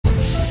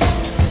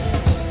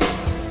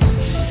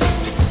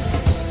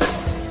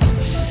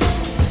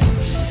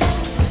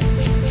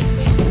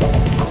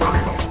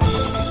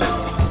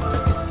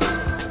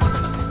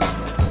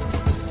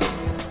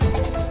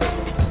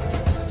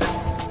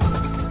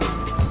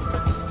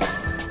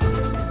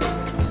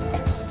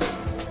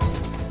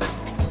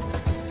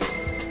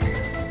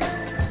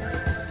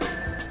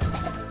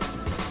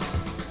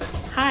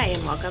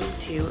welcome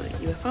to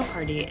UFO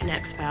Party, an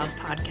X-Files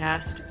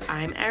podcast.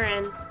 I'm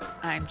Erin,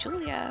 I'm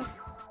Julia.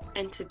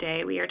 and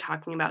today we are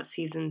talking about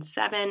Season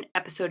 7,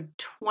 Episode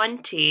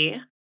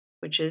 20,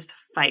 which is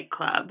Fight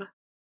Club.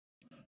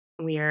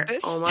 We are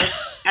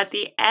almost at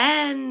the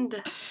end.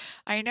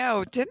 I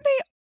know. Didn't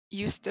they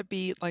used to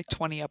be like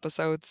 20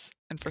 episodes?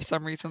 And for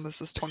some reason,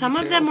 this is 22. Some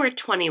of them were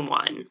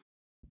 21,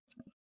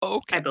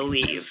 okay. I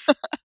believe.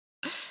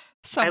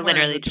 Somewhere I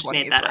literally in the just 20s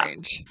made that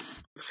range.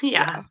 up.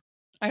 Yeah.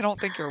 I don't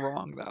think you're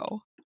wrong, though.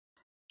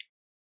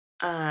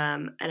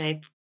 And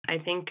I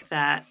think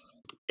that,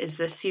 is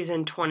this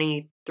season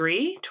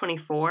 23,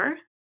 24?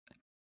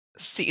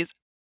 Season.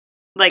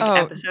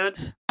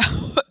 Episodes?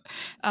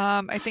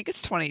 I think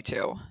it's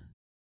 22.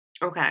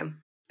 Okay.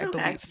 I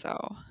believe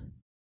so.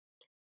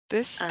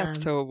 This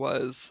episode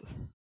was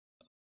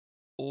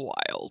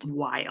wild.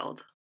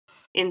 Wild.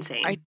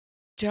 Insane. I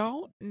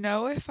don't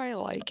know if I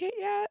like it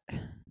yet.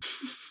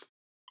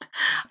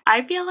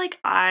 I feel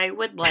like I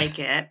would like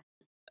it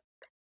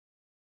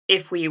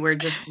if we were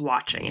just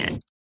watching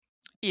it.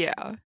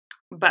 Yeah.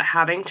 But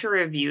having to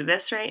review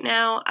this right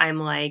now, I'm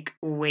like,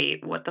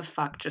 wait, what the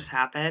fuck just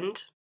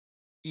happened?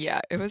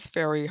 Yeah, it was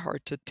very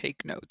hard to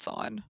take notes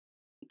on.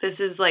 This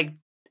is like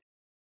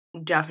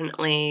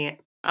definitely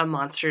a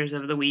Monsters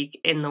of the Week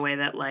in the way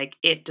that like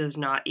it does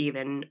not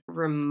even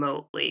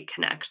remotely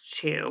connect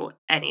to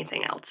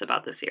anything else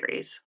about the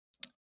series.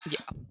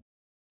 Yeah.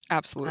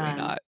 Absolutely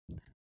not.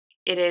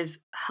 It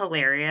is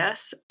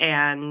hilarious,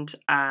 and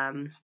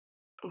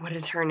what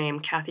is her name?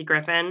 Kathy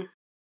Griffin?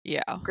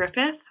 Yeah.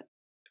 Griffith?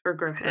 Or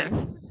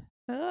Griffin?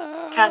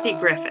 Kathy Kathy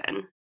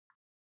Griffin.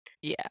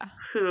 Yeah.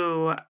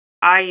 Who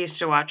I used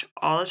to watch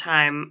all the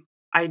time.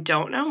 I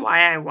don't know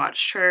why I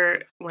watched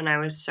her when I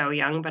was so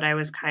young, but I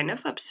was kind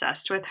of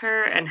obsessed with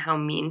her and how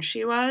mean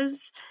she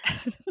was.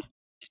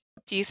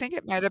 Do you think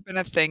it might have been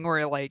a thing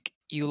where, like,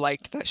 you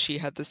liked that she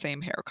had the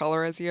same hair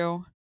color as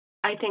you?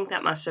 I think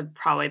that must have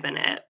probably been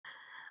it.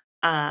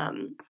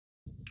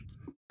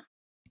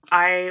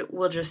 I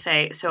will just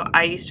say, so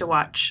I used to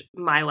watch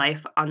My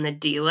Life on the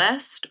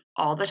D-List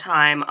all the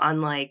time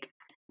on, like,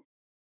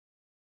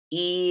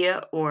 E!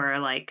 Or,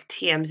 like,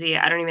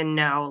 TMZ. I don't even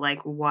know,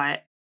 like,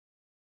 what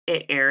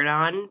it aired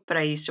on, but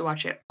I used to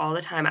watch it all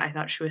the time. I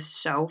thought she was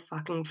so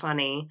fucking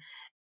funny,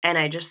 and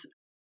I just,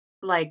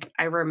 like,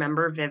 I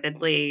remember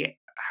vividly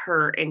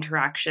her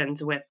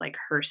interactions with, like,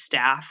 her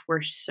staff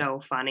were so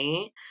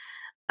funny,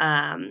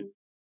 and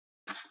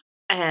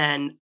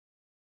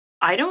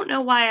I don't know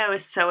why I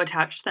was so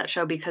attached to that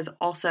show because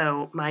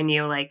also, mind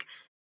you, like,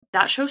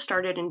 that show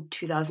started in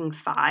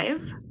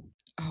 2005.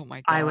 Oh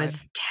my god. I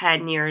was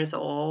 10 years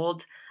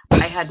old.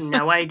 I had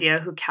no idea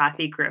who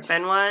Kathy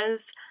Griffin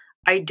was.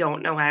 I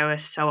don't know why I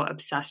was so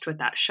obsessed with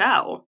that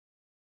show.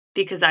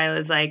 Because I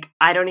was like,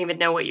 I don't even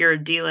know what you're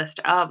a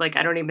D-list of. Like,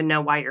 I don't even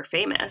know why you're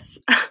famous.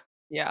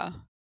 Yeah.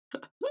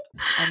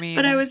 I mean,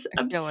 But I was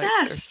I feel like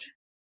obsessed.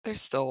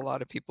 there's still a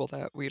lot of people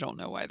that we don't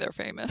know why they're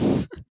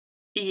famous.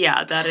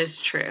 Yeah, that is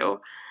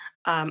true.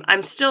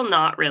 I'm still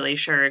not really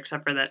sure,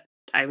 except for that,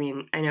 I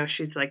mean, I know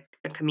she's like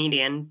a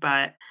comedian,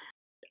 but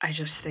I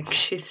just think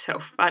she's so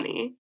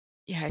funny.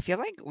 Yeah, I feel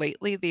like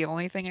lately the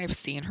only thing I've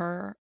seen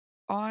her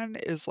on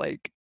is,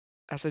 like,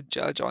 as a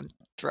judge on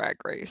Drag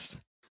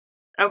Race.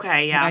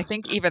 Okay, And I yeah.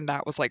 think even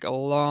that was, like, a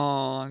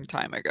long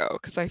time ago,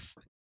 'cause I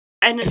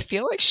And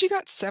feel like she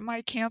got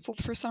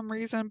semi-canceled for some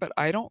reason, but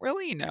I don't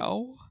really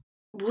know.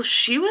 well,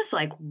 she was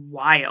like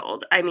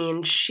wild. I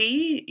mean,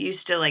 she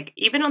used to like,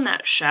 even on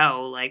that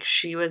show, like,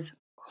 she was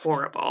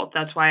horrible.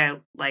 That's why I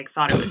like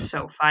thought it was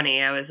so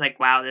funny. I was like,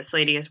 wow, this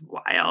lady is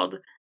wild.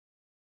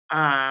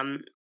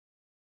 Um,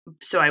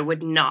 so I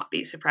would not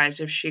be surprised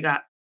if she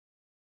got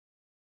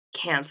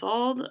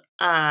canceled.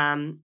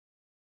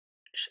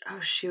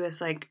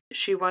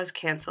 She was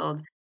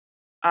canceled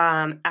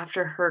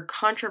after her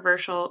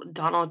controversial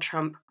Donald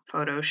Trump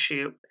photo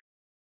shoot.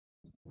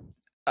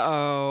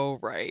 Oh,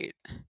 right.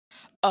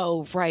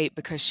 Oh, right,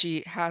 because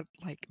she had,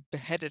 like,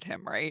 beheaded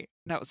him, right?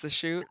 That was the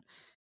shoot?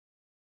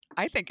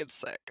 I think it's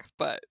sick,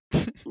 but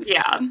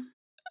Yeah,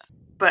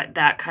 but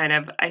that kind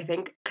of, I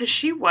think, because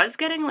she was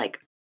getting like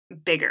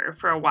bigger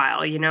for a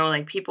while, you know,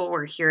 like people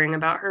were hearing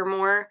about her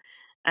more,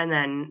 and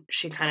then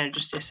she kind of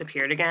just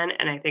disappeared again.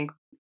 And I think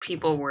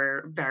people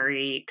were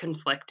very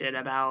conflicted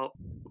about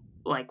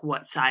like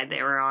what side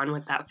they were on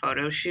with that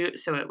photo shoot.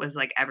 So it was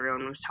like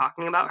everyone was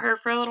talking about her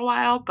for a little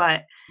while,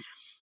 but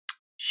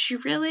she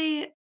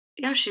really,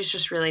 yeah, she's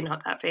just really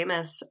not that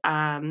famous.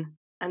 And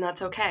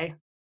that's okay.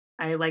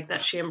 I like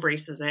that she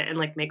embraces it and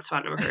like makes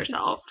fun of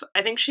herself.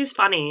 I think she's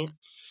funny.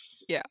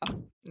 yeah.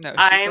 No,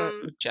 she's a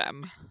I'm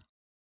gem.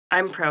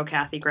 I'm pro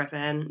Kathy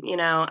Griffin. You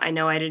know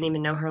I didn't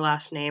even know her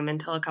last name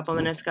until a couple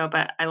minutes ago,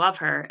 but I love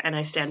her and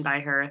I stand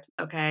by her,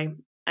 okay?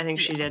 I think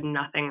she Yeah, did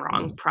nothing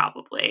wrong,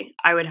 probably.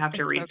 I would have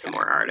to it's read some okay.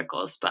 more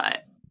articles,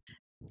 but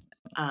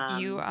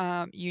You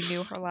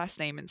knew her last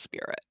name in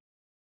spirit.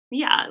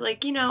 yeah,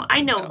 like,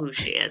 I know So, who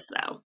she is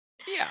though.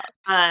 yeah.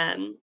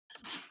 Um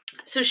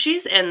so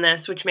she's in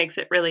this, which makes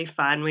it really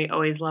fun. We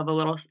always love a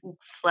little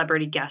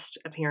celebrity guest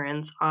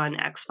appearance on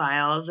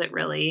X-Files. It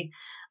really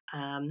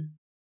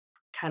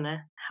kind of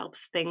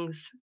helps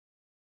things,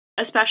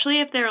 especially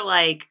if they're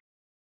like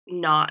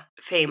not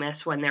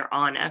famous when they're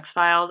on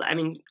X-Files. I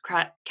mean,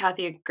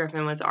 Kathy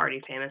Griffin was already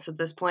famous at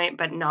this point,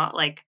 but not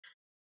like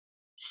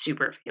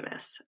super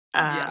famous.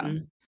 Yeah.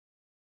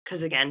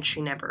 Because again,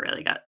 she never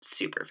really got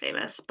super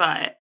famous,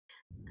 but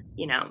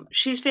you know,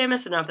 she's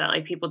famous enough that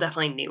like people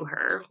definitely knew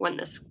her when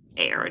this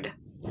aired.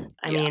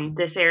 I Yeah. mean,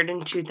 this aired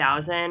in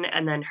 2000,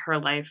 and then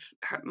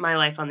My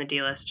Life on the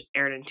D List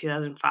aired in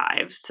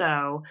 2005.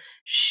 So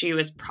she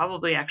was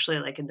probably actually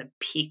like in the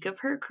peak of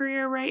her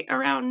career right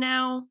around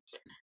now.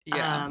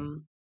 Yeah.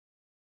 Um,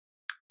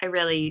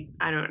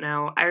 I don't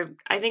know.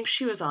 I think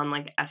she was on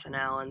like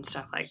SNL and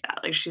stuff like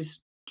that. Like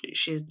she's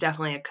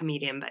definitely a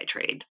comedian by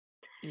trade.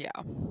 Yeah.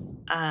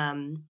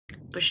 Um,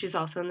 but she's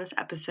also in this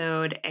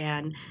episode,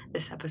 and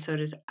this episode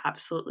is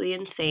absolutely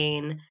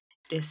insane.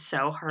 It is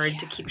so hard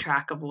to keep Yeah.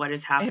 track of what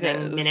is It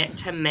happening minute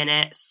is. to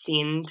minute,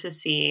 scene to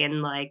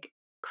scene, like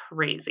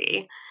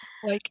crazy.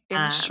 Like, in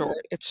Um,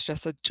 short, it's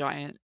just a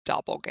giant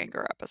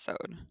doppelganger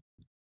episode.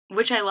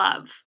 which I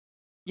love.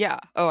 Yeah.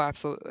 Oh,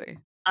 absolutely.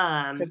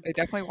 Because Um, I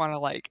definitely wanna,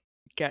 like,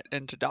 get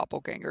into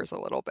doppelgangers a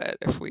little bit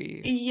if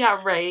we,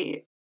 yeah,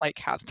 right. like,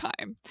 have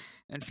time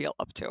and feel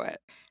up to it.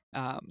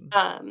 Um,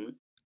 Um,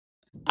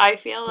 I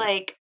feel but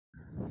like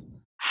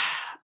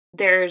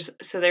there's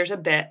a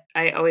bit.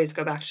 I always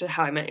go back to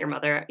How I Met Your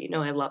Mother. You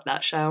know, I love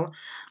that show.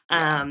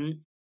 yeah.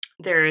 Um,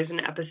 there is an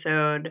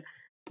episode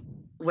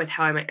with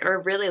How I Met,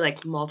 or really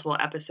like multiple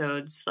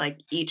episodes, like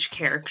each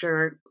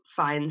character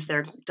finds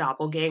their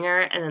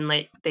doppelganger, and then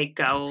like they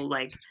go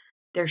like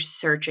they're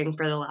searching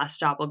for the last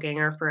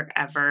doppelganger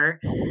forever,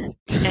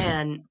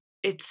 and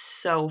it's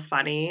so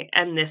funny.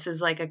 And this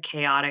is like a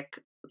chaotic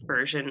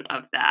version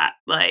of that,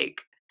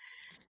 like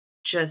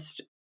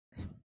just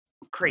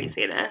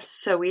craziness.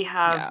 So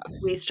Yeah.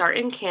 we start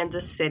in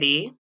Kansas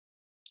City,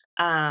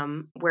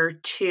 where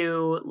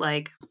two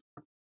like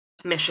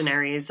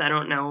missionaries, I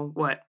don't know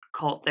what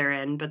cult they're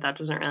in, but that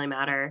doesn't really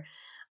matter.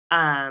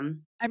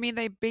 Um, I mean,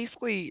 they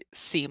basically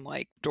seem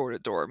like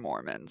door-to-door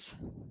Mormons.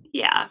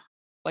 yeah,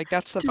 Like,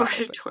 that's the door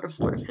vibe. to door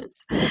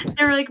Mormons.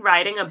 They're like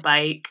riding a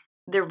bike.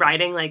 They're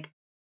riding like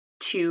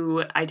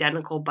two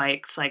identical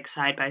bikes like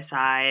side by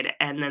side,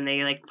 and then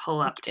they like pull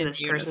Like, up to in this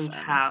person's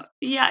unison. house.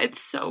 Yeah, it's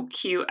so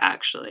cute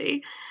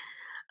actually.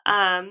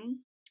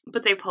 Um,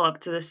 but they pull up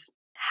to this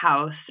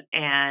house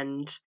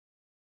and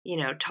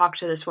talk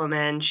to this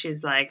woman.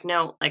 She's like,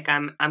 "No, like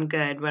I'm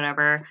good,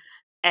 whatever."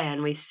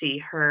 And we see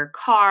her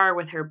car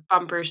with her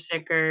bumper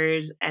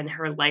stickers and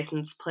her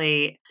license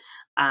plate.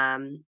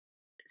 It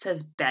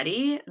says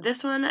Betty,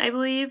 this one, I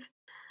believe.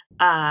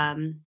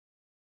 Um,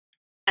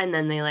 and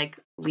then they like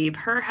leave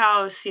her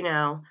house,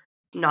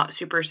 not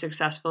super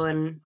successful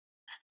in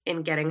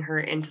getting her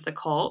into the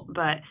cult,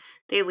 but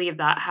they leave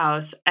that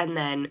house and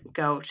then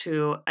go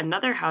to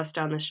another house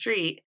down the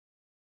street.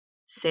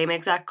 Same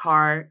exact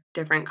car,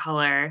 different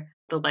color.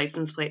 The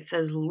license plate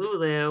says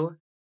Lulu,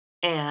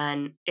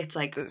 and it's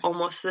like The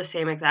almost the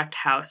same exact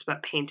house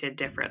but painted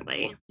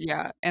differently.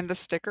 Yeah, and the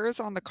stickers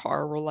on the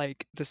car were,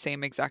 like, the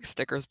same exact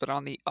stickers, but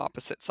on the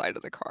opposite side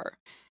of the car,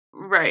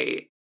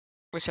 Right.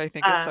 which I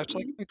think is such,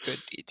 like, Um, a good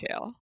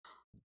detail.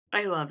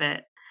 I love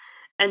it.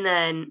 And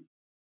then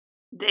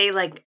they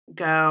like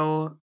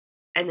go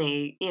and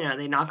they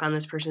knock on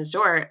this person's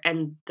door,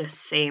 and the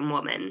same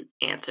woman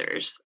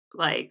answers.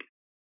 Like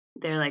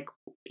they're like,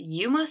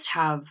 "You must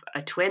have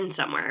a twin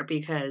somewhere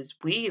because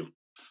we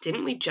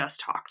just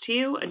talk to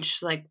you?" And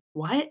she's like,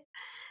 "What?"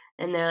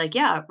 And they're like,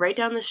 "Yeah, right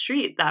down the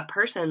street, that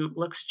person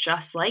looks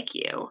just like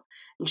you."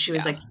 And she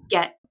was Yeah. like,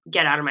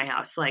 Get out of my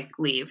house, like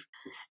leave."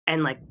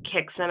 And like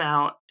kicks them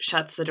out,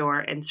 shuts the door,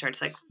 and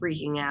starts like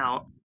freaking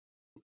out.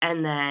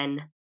 And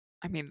then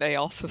I mean, they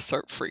also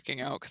start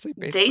freaking out because they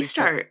they basically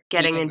start start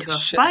getting beating the into a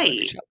shit out of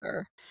each fight.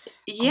 other.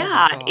 Oh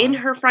my Yeah, in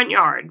god. her front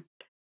yard.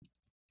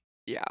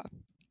 Yeah,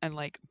 and,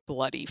 like,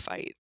 bloody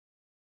fight.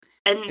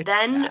 And It's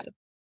then bad.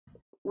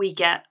 we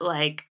get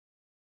like,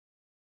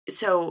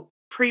 so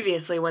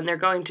previously when they're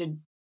going to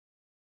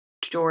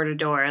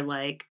door,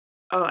 like,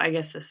 oh, I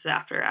guess this is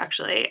after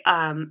actually.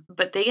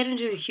 But they get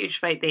into a huge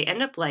fight. They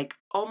end up like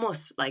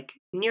almost like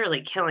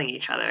nearly killing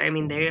each other. I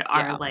mean, they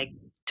are Yeah. like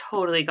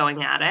totally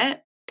going at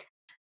it.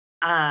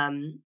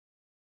 Um,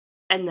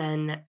 and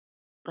then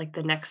like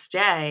the next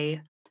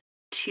day,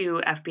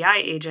 two FBI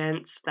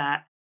agents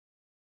that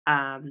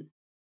um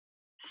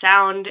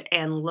sound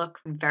and look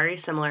very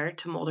similar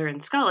to Mulder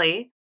and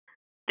Scully,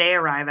 they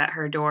arrive at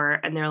her door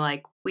and they're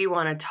like, "We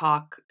want to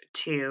talk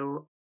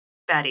to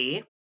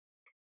Betty."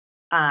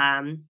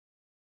 Um,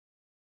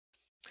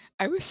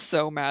 I was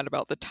so mad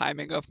about the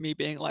timing of me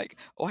being like,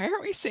 "Why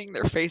aren't we seeing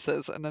their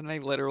faces?" And then they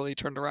literally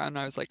turned around and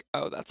I was like,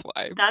 "Oh, that's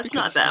why." that's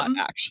Because not them.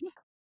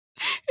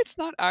 it's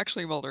not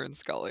actually Mulder and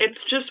Scully.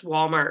 It's just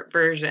Walmart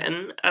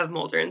version of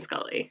Mulder and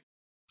Scully.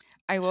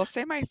 I will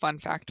say my fun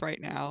fact right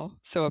now,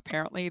 so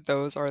apparently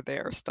those are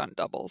their stunt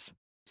doubles.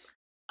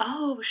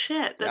 Oh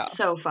shit, Yeah, that's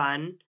so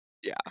fun.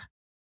 yeah,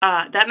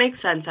 That makes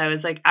sense. I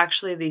was like,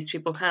 actually, these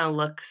people kind of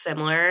look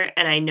similar,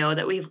 and I know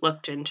that we've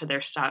looked into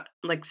their stunt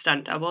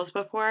doubles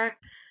before.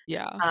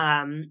 Yeah.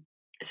 Um,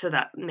 so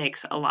that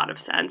makes a lot of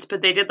sense.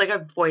 But they did like a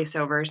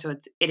voiceover, so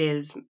it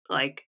is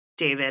like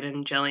David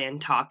and Jillian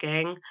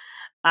talking.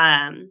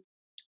 Um,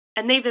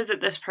 and they visit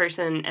this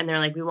person and they're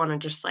like, we want to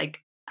just like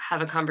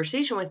have a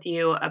conversation with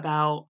you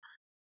about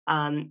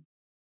um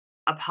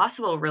a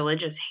possible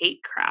religious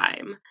hate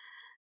crime.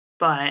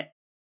 But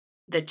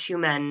the two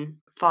men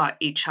fought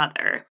each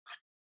other.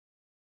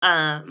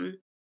 Um,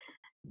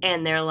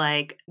 and they're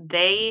like,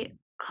 they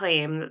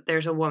claim that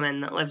there's a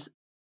woman that lives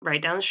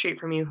right down the street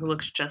from you who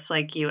looks just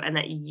like you, and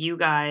that you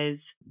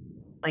guys,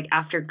 like,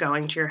 after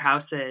going to your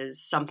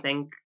houses,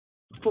 something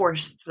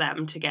forced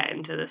them to get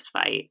into this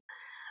fight.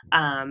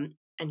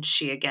 And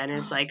she again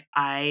is like,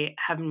 I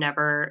have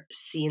never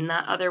seen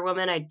that other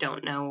woman. I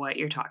don't know what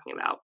you're talking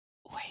about.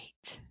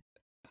 Wait.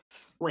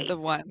 The Wait.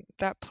 one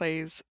that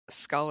plays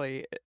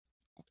Scully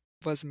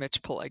was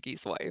Mitch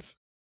Pileggi's wife.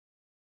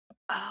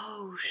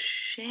 Oh,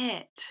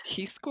 shit.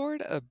 He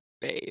scored a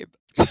babe.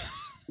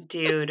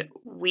 Dude,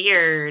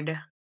 weird.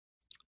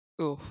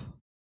 Ooh.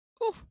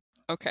 Ooh.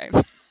 Okay.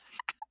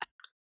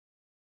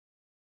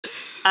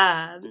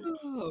 Um,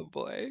 Oh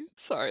boy.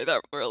 Sorry,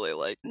 that really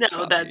like no,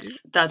 got me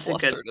that's a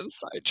good flustered and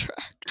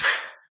sidetracked.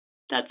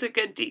 that's a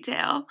good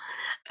detail.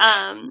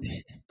 Um,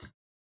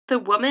 the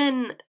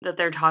woman that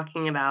they're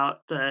talking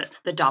about, the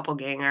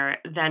doppelganger,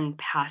 then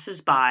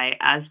passes by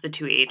as the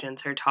two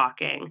agents are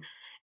talking,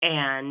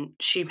 and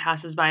she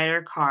passes by in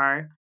her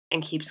car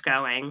and keeps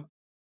going,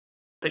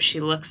 but she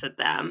looks at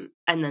them,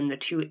 and then the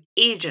two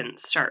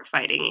agents start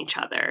fighting each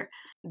other.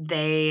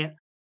 They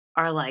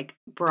are like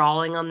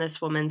brawling on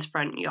this woman's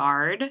front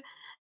yard,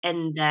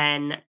 and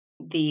then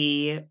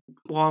the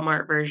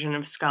Walmart version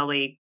of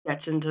Scully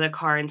gets into the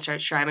car and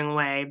starts driving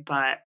away,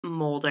 but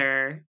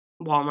Mulder,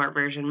 Walmart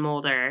version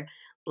Mulder,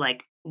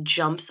 like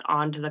jumps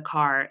onto the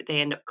car.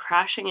 They end up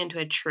crashing into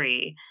a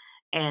tree,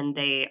 and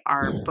they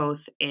are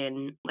both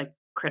in like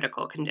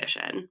critical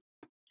condition.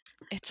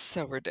 It's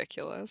so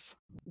ridiculous.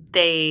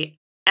 They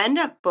end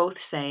up both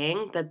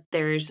saying that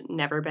there's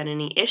never been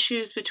any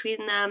issues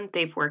between them.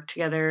 They've worked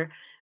together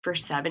for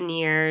 7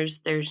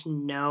 years. There's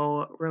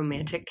no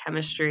romantic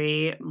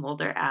chemistry,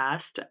 Mulder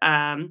asked.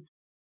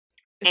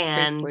 It's And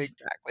basically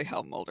exactly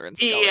how Mulder and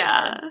Scully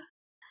are. yeah.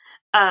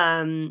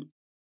 Um,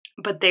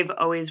 but they've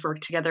always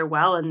worked together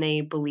well, and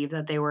they believe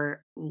that they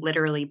were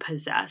literally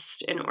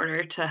possessed in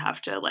order to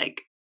have to,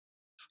 like,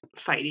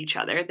 fight each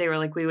other. They were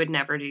like, "We would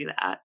never do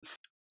that."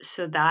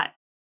 So that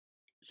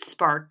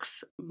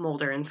sparks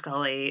Mulder and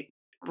Scully,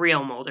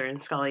 real Mulder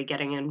and Scully,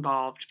 getting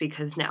involved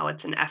because now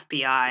it's an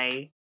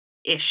FBI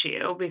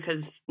issue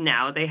because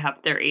now they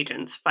have their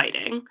agents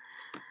fighting.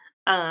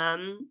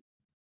 Um,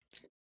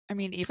 I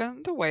mean,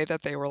 even the way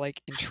that they were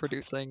like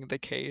introducing the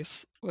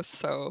case was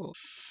so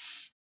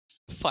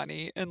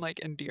funny and like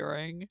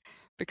endearing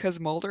because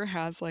Mulder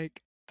has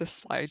like the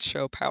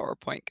slideshow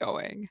PowerPoint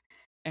going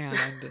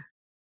and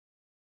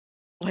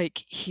like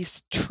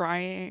he's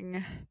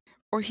trying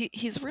or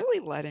he's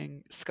really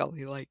letting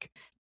Scully like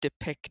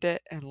depict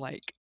it and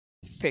like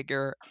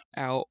figure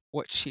out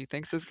what she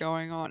thinks is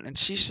going on and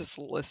she's just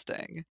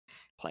listing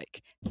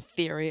like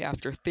theory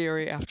after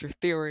theory after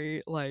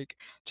theory like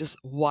just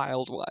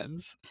wild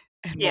ones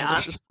and Mulder's yeah,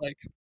 just like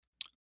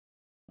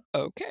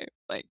okay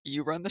like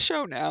you run the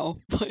show now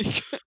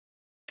like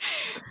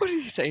what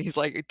did he say? He's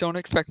like, don't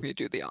expect me to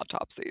do the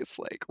autopsies.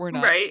 Like, we're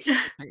not right.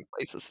 switching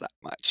places that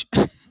much.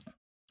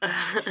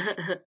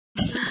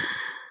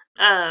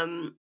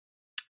 um,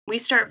 we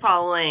start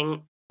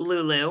following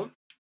Lulu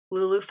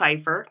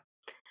Pfeiffer,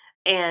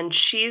 and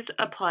she's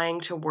applying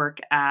to work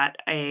at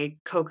a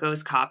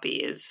Coco's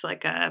Copies,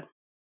 like a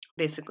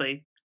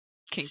basically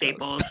Kinkos.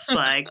 Staples,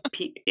 like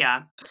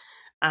yeah,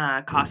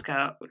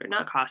 Costco, or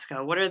not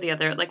Costco. What are the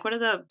other, like, what are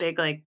the big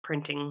like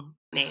printing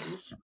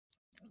names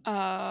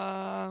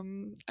I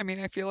mean,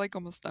 I feel like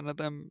almost none of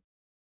them,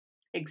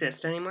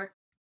 exist anymore?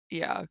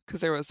 yeah,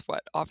 because there was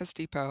what? Office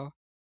Depot,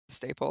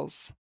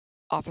 Staples,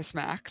 Office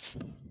Max.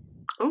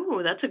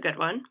 Ooh, that's a good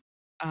one.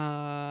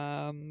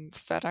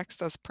 FedEx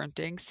does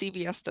printing,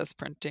 CVS does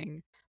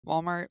printing,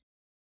 Walmart,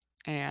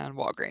 and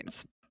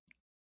Walgreens.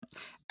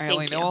 I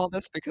only Thank know you. all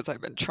this because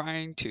I've been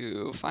trying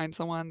to find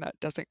someone that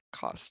doesn't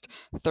cost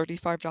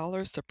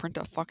 $35 to print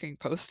a fucking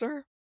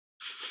poster.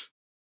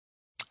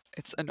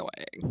 It's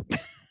annoying.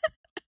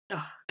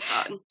 Oh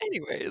God.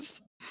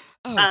 Anyways.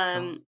 Oh god.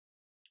 Um.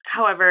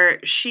 However,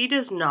 she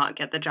does not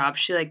get the job.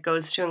 She like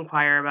goes to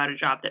inquire about a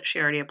job that she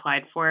already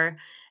applied for,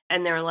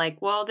 and they're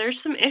like, "Well,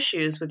 there's some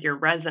issues with your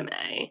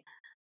resume."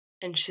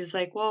 And she's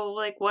like, "Well,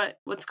 like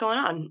what's going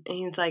on?" And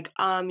he's like,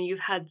 you've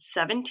had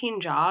 17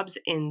 jobs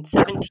in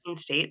 17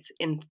 states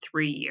in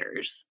 3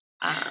 years."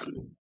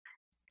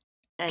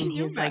 And Can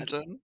you he's like,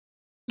 imagine?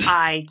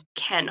 "I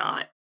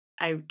cannot.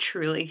 I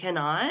truly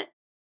cannot."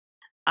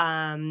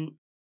 Um,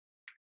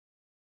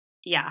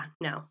 yeah,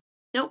 no.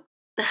 Nope.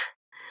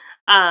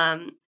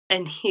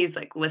 And he's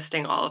like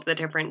listing all of the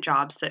different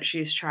jobs that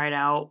she's tried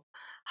out: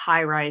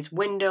 high-rise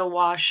window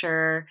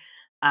washer,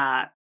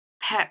 uh,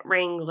 pet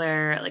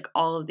wrangler, like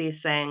all of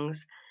these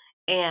things.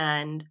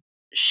 And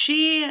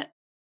she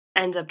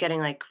ends up getting,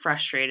 like,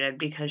 frustrated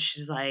because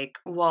she's like,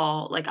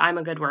 "Well, like, I'm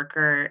a good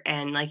worker,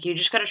 and, like, you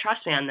just gotta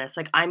trust me on this.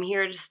 Like, I'm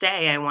here to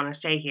stay. I wanna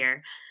stay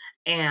here."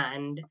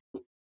 And,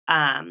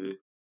 um,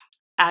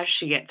 as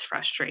she gets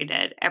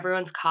frustrated,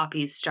 everyone's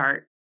copies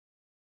start,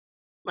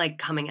 like,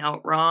 coming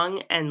out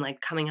wrong and,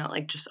 like, coming out,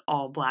 like, just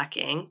all black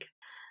ink.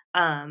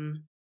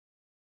 Um,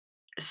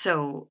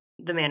 so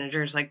the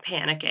manager's, like,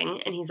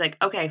 panicking, and he's like,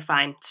 "Okay,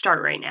 fine.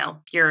 Start right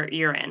now. You're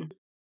in."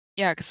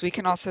 Yeah, because we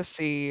can also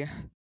see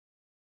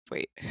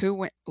wait, who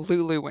went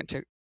Lulu went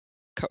to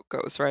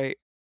Coco's, right?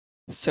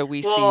 So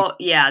we see Well,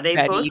 yeah, they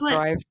both Betty went.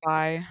 drive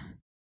by in her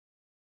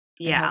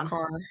Yeah,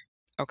 car.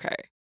 Okay.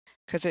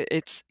 'Cause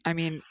it's I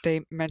mean,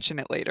 they mention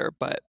it later,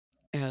 but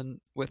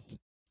and with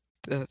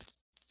the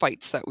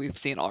fights that we've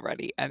seen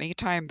already,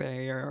 anytime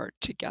they are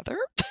together,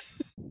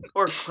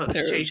 or close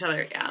there to each is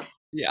other, yeah.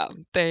 yeah,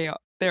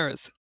 there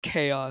is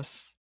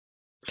chaos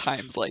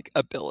times, like,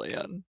 a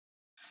billion.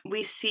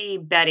 We see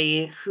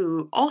Betty,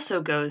 who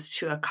also goes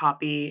to a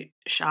copy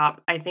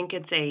shop. I think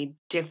it's a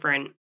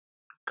different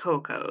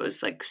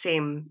Coco's, like,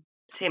 same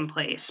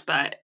place,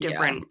 but Yeah,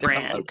 different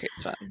different brand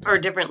location. or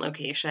different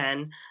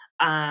location.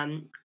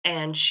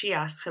 And she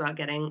asks about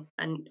getting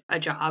a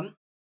job,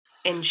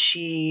 and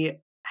she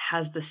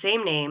has the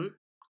same name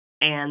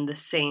and the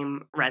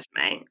same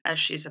resume as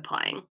she's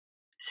applying.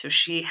 So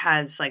she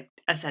has, like,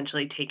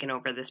 essentially taken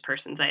over this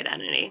person's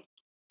identity.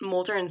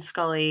 Mulder and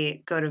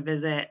Scully go to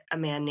visit a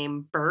man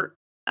named Bert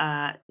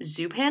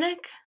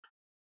Zupanik.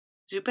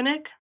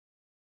 Zupanik?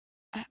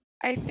 I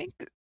I think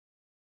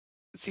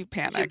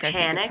Zupanic, I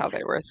think is Zupanik? how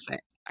they were saying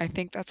I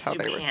think that's how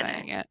they were Zupanik.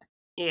 saying it.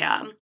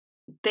 Yeah.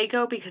 They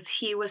go because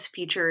he was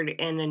featured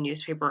in a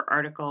newspaper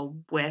article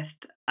with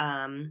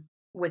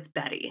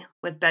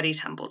Betty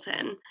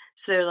Templeton.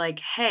 So they're like,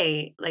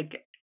 "Hey,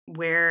 like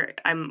we're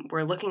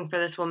looking for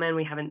this woman.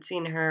 We haven't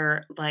seen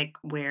her. Like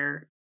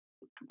where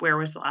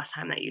was the last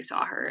time that you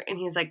saw her?" And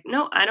he's like,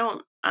 "No, I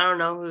don't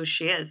know who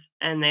she is."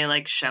 And they,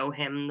 like, show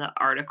him the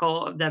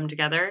article of them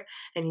together,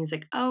 and he's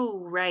like, "Oh,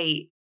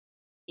 right.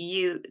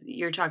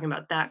 You're talking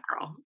about that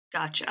girl.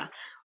 Gotcha.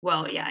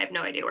 Well, yeah, I have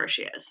no idea where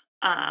she is."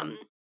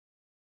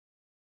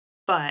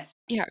 But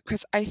Yeah,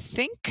 because I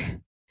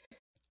think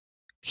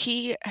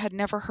he had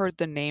never heard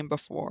the name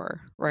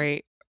before,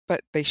 right?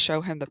 But they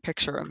show him the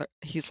picture and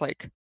he's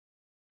like,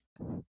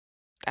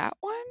 "That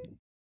one?"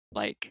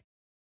 Like,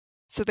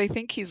 so they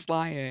think he's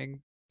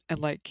lying and,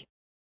 like,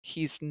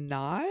 he's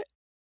not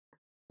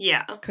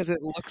yeah, because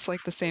it looks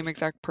like the same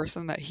exact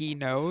person that he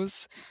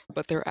knows,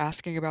 but they're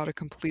asking about a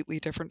completely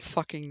different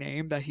fucking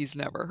name that he's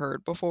never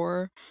heard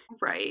before.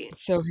 right.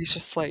 So he's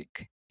just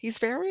like he's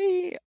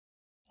very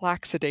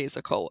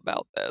lackadaisical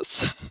about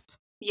this.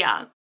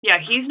 Yeah. Yeah,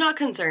 he's not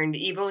concerned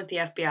even with the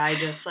FBI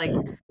just, like,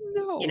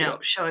 No.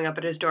 showing up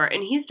at his door,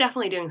 and he's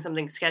definitely doing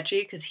something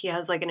sketchy because he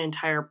has, like, an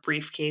entire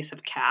briefcase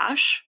of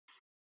cash.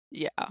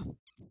 Yeah.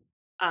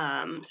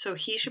 So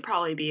he should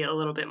probably be a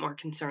little bit more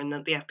concerned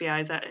that the FBI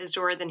is at his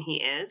door than he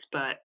is,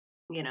 but,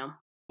 you know,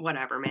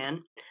 whatever,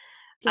 man.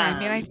 Yeah, I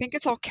mean, I Um, think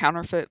it's all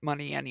counterfeit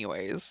money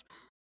anyways.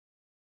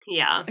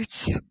 yeah,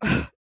 It's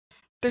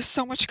there's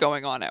so much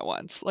going on at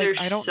once. Like, there's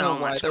I don't know so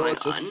why much there going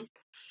was this on.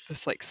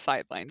 this, like,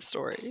 sideline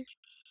story.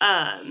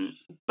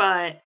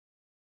 But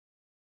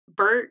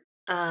Bert,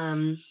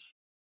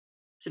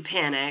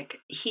 Stepanek,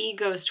 he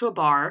goes to a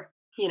bar,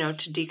 to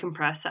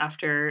decompress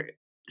after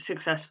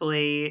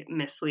successfully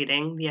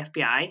misleading the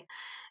FBI,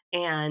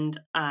 and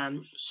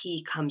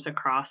he comes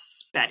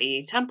across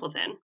Betty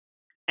Templeton,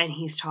 and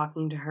he's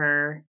talking to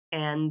her,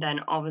 and then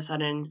all of a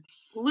sudden,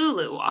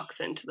 Lulu walks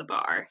into the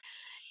bar,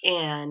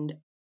 and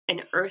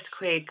an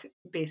earthquake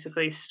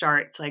basically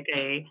starts, like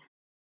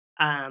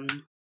um,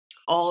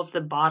 all of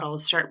the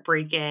bottles start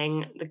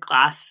breaking, the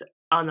glass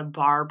on the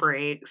bar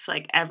breaks,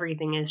 like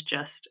everything is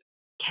just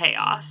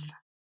chaos.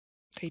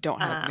 They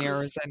don't have Um,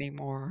 mirrors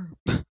anymore.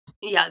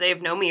 yeah, they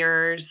have no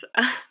mirrors.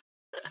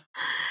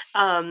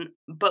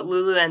 But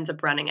Lulu ends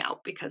up running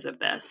out because of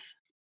this.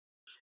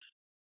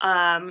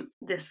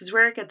 This is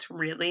where it gets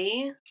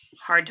really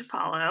hard to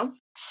follow.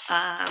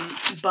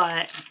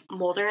 But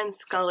Mulder and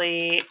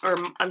Scully, or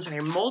I'm sorry,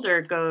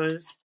 Mulder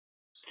goes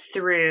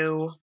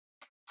through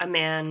a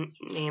man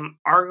named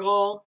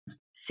Argyle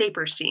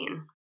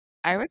Saperstein.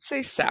 I would say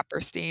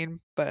Saperstein,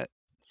 but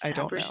I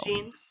don't know.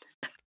 Saperstein?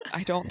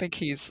 I don't think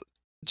he's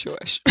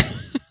Jewish.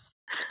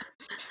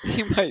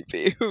 He might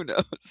be, who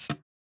knows?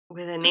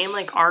 With a name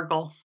like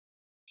Argyle.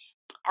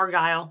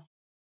 Argyle.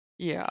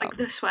 Yeah. Like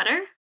the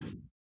sweater?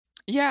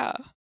 Yeah,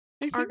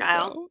 I think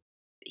Argyle. so.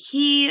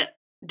 He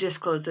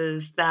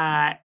discloses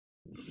that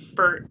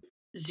Bert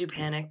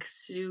Zupanik?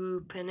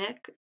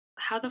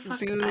 How the fuck? I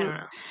Zoo don't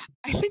know.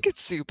 I think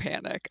it's Zoo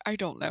Panic. I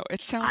don't know.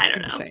 It sounds I don't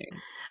know.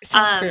 insane. It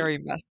sounds Um, very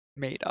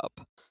made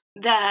up.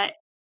 that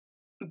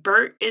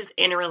Bert is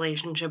in a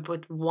relationship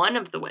with one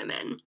of the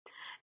women,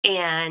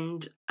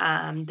 and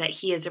that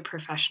he is a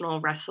professional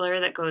wrestler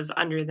that goes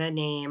under the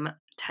name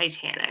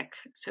Titanic.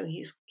 So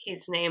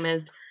his name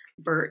is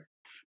Bert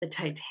the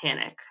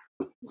Titanic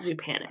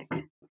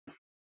Zupanik.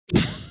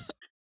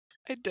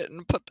 I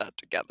didn't put that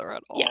together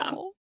at Yeah.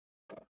 all.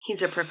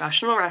 He's a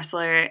professional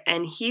wrestler,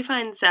 and he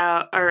finds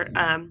out, or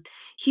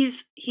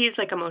he's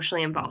like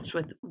emotionally involved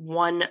with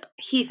one.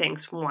 He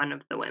thinks one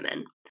of the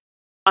women,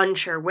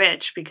 unsure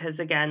which, because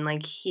again,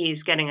 like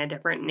he's getting a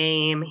different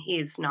name.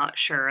 He's not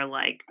sure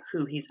like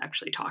who he's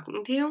actually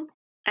talking to.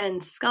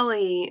 And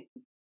Scully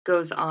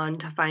goes on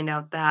to find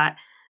out that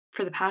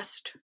for the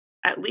past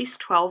at least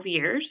 12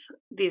 years,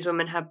 these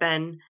women have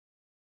been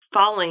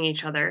following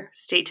each other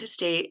state to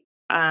state,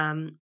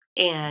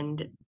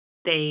 and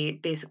they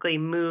basically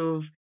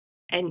move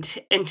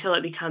until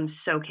it becomes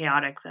so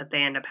chaotic that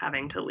they end up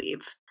having to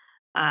leave,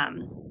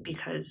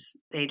 because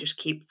they just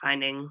keep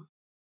finding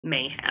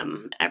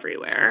mayhem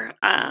everywhere.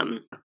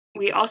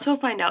 We also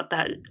find out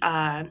that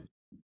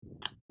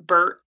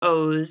Bert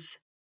owes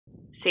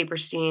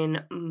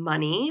Saperstein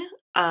money.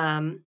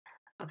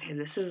 Okay,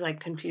 this is like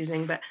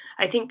confusing, but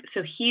I think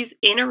so. He's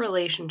in a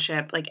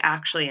relationship, like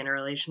actually in a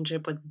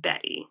relationship with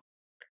Betty,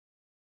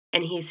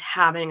 and he's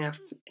having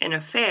an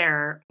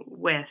affair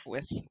with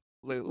With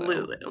Lulu.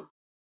 Lulu.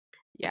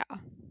 Yeah.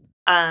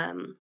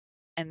 Um,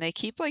 And they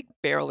keep like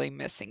barely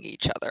missing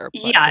each other,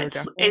 but yeah, they're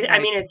definitely I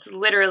mean, like, it's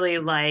literally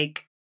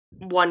like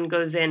one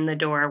goes in the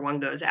door, one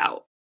goes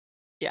out.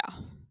 yeah.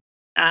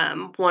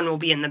 One will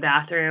be in the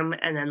bathroom,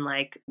 and then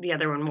like the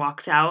other one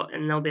walks out,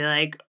 and they'll be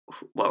like,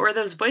 "What were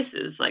those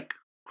voices? Like,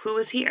 who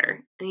was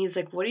here?" And he's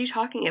like, "What are you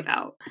talking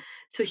about?"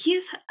 So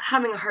he's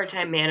having a hard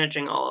time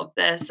managing all of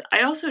this.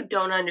 I also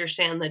don't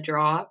understand the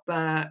draw,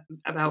 but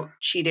about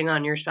cheating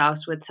on your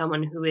spouse with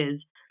someone who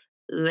is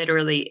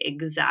literally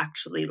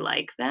exactly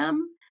like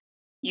them.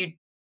 You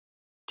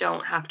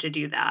don't have to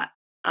do that,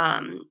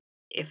 um,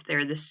 if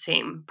they're the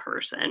same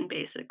person,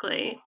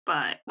 basically. But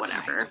I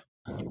whatever.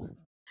 don't-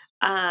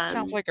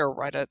 Sounds Um, like a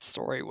Reddit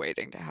story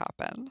waiting to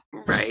happen.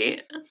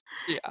 right.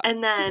 Yeah.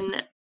 And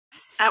then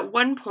at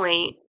one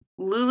point,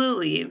 Lulu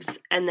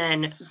leaves, and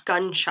then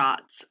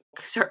gunshots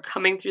start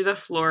coming through the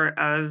floor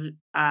of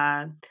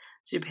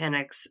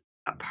Zupanic's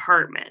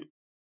apartment.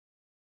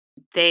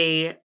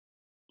 They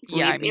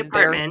Yeah, I leave the mean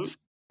apartment.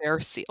 their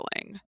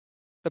ceiling.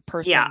 The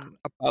Yeah, person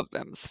above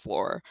them's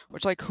floor,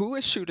 which like who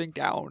is shooting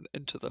down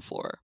into the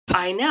floor?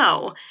 I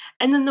know.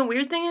 And then the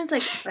weird thing is,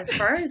 like, as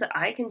far as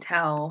I can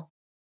tell,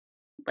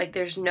 like,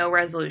 there's no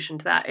resolution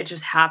to that. It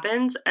just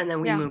happens, and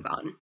then we Yeah. move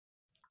on.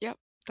 Yep.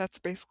 That's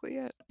basically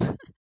it.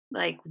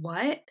 Like,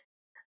 what?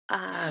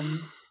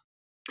 Um,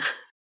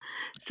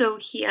 so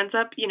he ends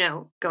up,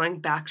 going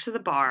back to the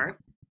bar.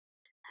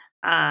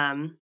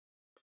 Um,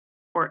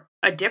 or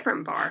a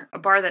different bar, a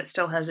bar that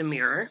still has a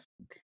mirror.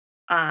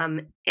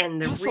 And It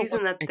the also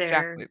reason looks that they're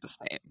exactly the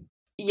same.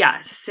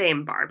 yeah,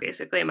 same bar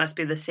basically. It must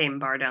be the same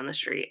bar down the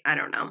street. I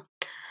don't know.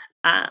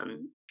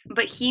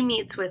 But he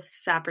meets with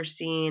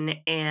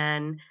Saperstein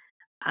and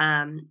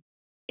um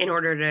in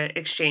order to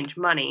exchange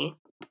money.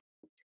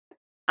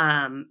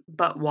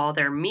 But while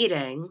they're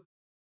meeting,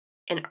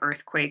 an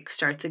earthquake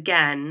starts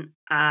again,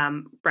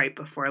 right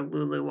before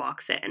Lulu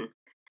walks in.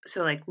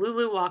 So like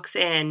Lulu walks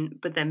in,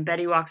 but then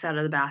Betty walks out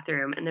of the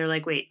bathroom and they're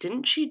like, "Wait,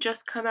 didn't she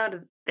just come out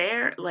of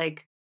there?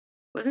 Like,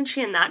 wasn't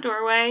she in that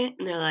doorway?"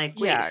 And they're like,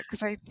 "Wait." Yeah,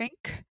 because I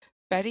think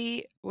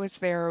Betty was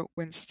there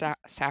when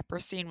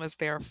Saperstein was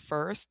there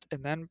first,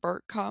 and then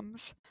Bert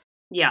comes,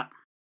 Yeah.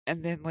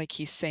 and then like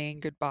he's saying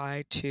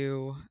goodbye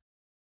to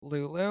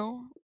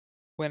Lulu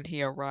when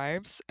he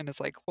arrives and is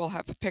like, "We'll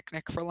have a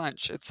picnic for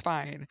lunch. It's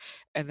fine."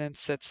 And then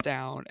sits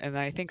down. And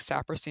then I think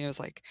Saperstein was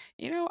like,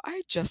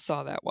 I just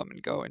saw that woman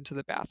go into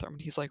the bathroom.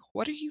 And he's like,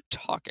 "What are you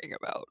talking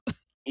about?"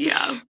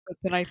 Yeah. But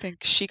then I think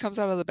she comes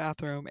out of the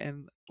bathroom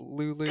and They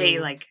Lulu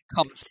like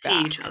comes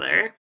see each back.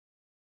 other.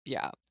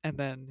 Yeah. And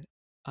then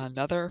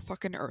another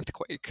fucking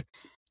earthquake.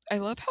 I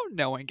love how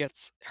no one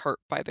gets hurt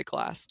by the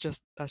glass.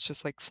 That's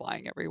just like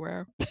flying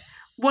everywhere.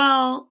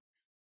 Well,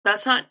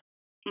 that's not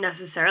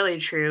necessarily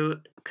true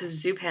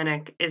because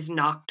Zupanic is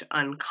knocked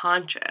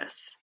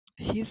unconscious.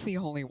 He's the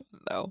only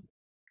one though.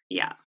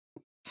 Yeah.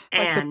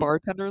 Like the And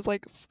bartender is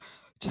like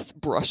just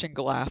brushing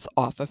glass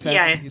off of him and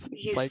yeah, he's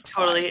he's like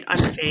fine. totally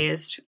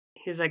unfazed.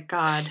 He's like,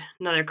 "God,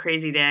 another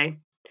crazy day."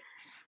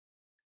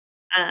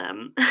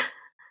 Um,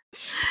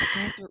 It's like I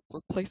have to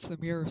replace the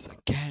mirrors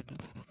again.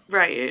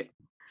 right.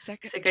 Second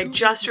It's like, "I 2 days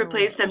just in a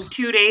replaced row. them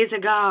 2 days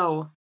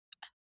ago."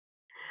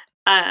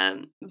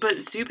 But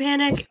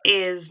Zupanic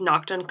is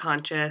knocked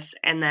unconscious,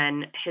 and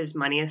then his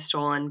money is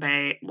stolen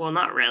by, well,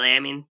 not really. I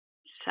mean,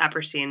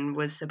 Saperstein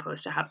was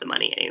supposed to have the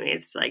money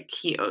anyways. Like,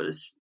 he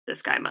owes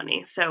this guy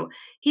money. So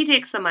he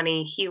takes the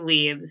money, he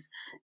leaves,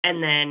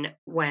 and then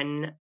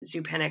when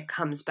Zupanic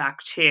comes back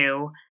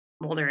to,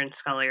 Mulder and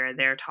Scully are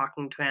there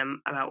talking to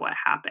him about what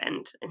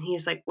happened. And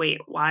he's like,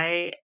 "Wait,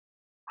 why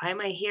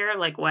am I here?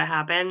 Like, what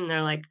happened?" And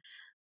they're like,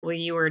 "Well,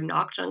 you were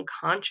knocked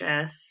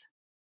unconscious.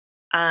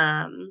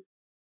 Um,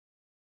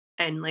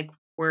 and like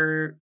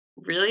we're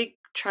really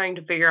trying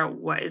to figure out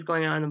what is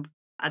going on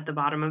at the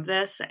bottom of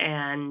this,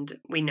 and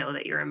we know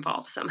that you're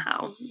involved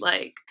somehow.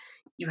 Like,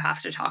 you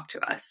have to talk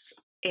to us."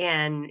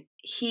 And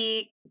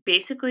he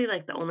basically,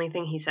 like, the only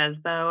thing he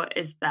says though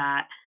is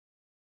that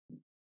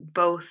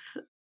both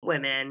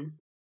women,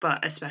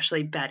 but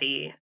especially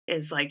Betty,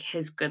 is like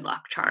his good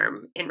luck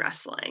charm in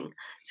wrestling.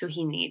 So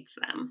he needs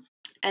them.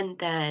 And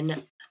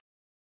then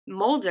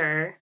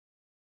Mulder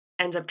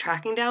ends up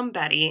tracking down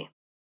Betty,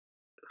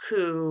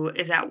 who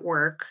is at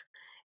work.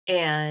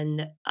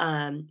 And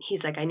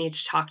he's like, I need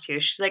to talk to you.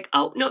 She's like,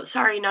 oh, no,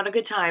 sorry, not a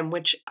good time.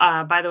 Which,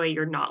 by the way,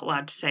 you're not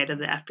allowed to say to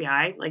the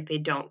FBI. Like, they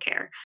don't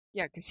care.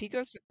 Yeah, because he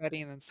goes to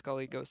Betty and then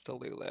Scully goes to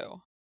Lulu.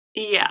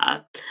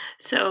 Yeah.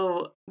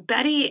 So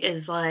Betty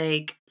is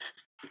like,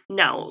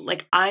 no,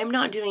 like, I'm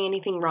not doing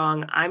anything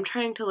wrong. I'm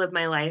trying to live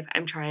my life.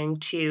 I'm trying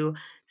to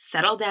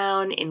settle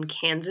down in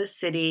Kansas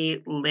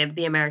City, live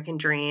the American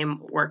dream,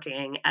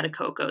 working at a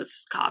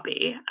Coco's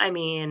copy. I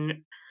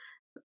mean,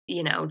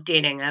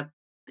 dating a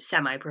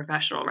semi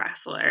professional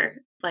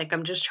wrestler. Like,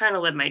 I'm just trying to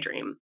live my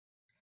dream.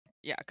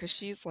 Yeah,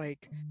 because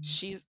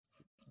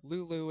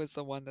Lulu is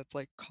the one that's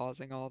like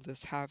causing all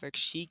this havoc.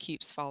 She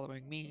keeps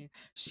following me.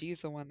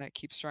 She's the one that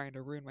keeps trying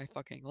to ruin my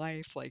fucking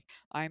life. Like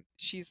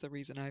she's the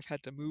reason I've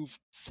had to move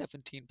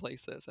 17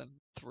 places in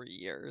 3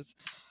 years.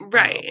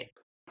 Right.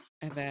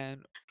 And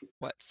then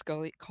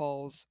Scully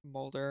calls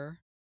Mulder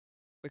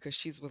because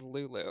she's with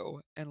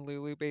Lulu, and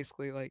Lulu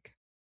basically like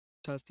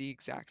does the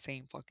exact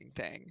same fucking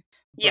thing,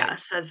 but Yeah,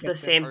 says the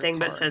gets in same her thing,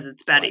 but car and says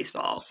it's Betty's drives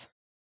fault. off.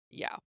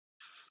 Yeah.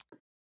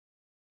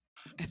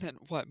 And then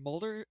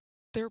Mulder,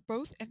 they're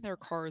both in their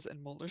cars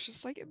and Mulder's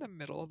just like in the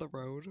middle of the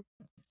road,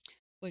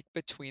 like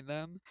between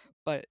them.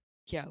 But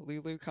yeah,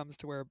 Lulu comes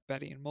to where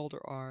Betty and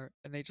Mulder are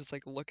and they just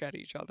like look at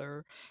each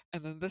other.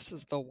 And then this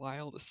is the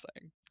wildest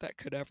thing that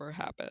could ever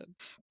happen.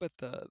 But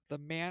the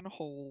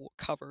manhole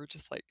cover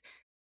just like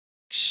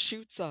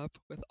shoots up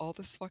with all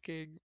this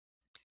fucking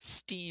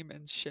steam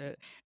and shit,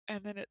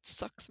 and then it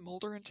sucks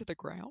Mulder into the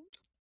ground.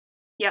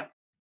 Yep.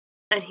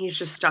 And he's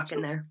just stuck in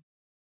Just there.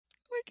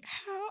 like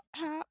how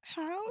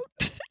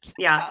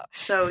Yeah. how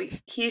So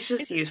he's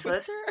just is it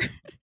Twister? useless.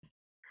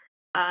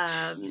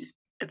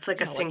 It's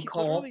like a Yeah, like he's sinkhole.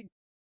 literally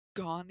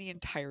gone the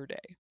entire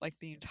day, like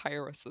the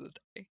entire rest of the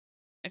day.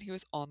 And he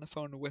was on the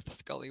phone with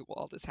Scully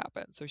while this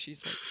happened. So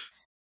she's like,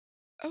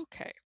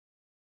 okay,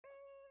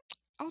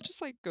 I'll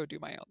just like go do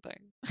my own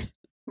thing.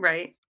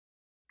 Right.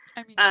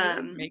 I mean, she like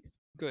Um, makes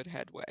good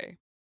headway.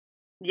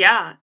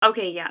 yeah.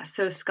 Okay, yeah.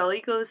 So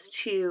Scully goes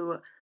to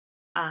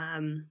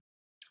um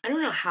I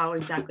don't know how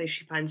exactly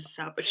she finds this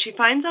out, but she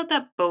finds out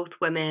that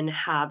both women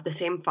have the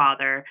same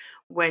father,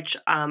 which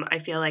I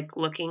feel like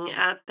looking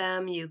at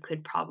them, you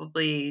could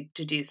probably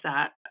deduce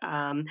that.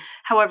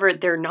 However,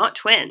 they're not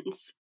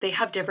twins; they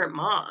have different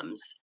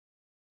moms.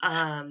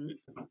 Um,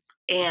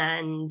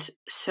 and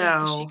Yeah,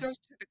 because she so, goes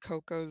to the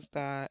Cocos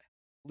that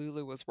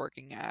Lulu was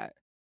working at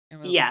and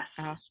was yes,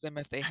 asked them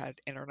if they had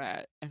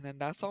internet, and then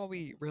that's all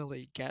we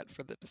really get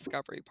for the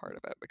discovery part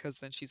of it, because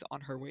then she's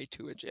on her way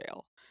to a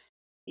jail,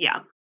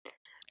 yeah.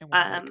 and we're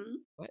like,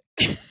 Um, what?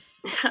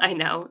 I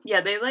know.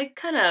 Yeah, they like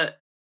kind of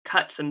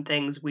cut some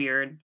things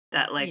weird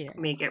that like Yeah,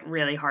 make it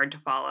really hard to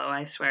follow.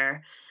 I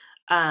swear.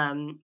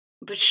 Um,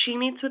 but she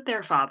meets with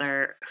their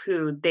father,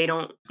 who they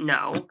don't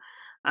know.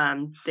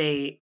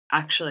 They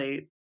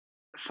actually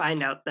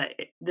find out that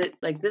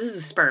like this is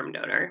a sperm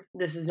donor.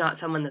 This is not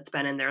someone that's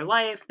been in their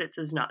life. This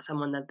is not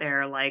someone that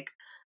they're like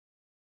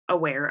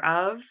aware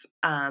of.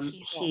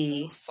 he's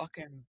also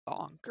fucking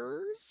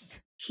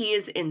bonkers. He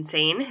is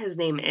insane. His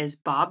name is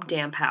Bob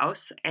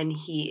Damphouse, and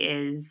he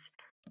is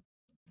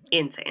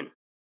insane.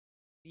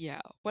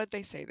 Yeah, what'd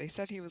they say? They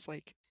said he was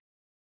like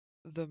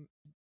the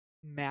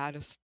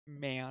maddest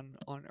man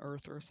on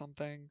earth or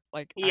something.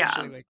 Like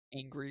actually Yeah, like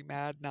angry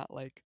mad, not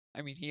like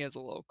I mean he is a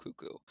little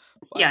cuckoo,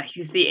 but yeah.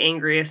 He's the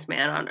angriest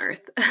man on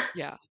earth.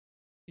 yeah,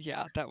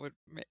 yeah, that would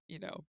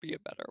be a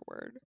better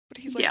word. But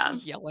he's like Yeah,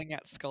 yelling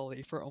at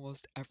Scully for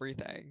almost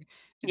everything,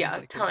 and he's yeah.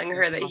 like, "There's Telling no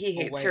her that he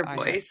possible hates way her I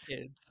have voice.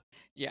 kids."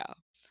 Yeah,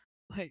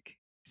 like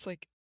it's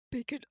like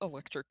they could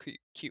electrocute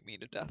me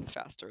to death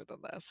faster than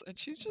this, and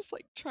she's just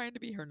like trying to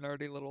be her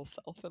nerdy little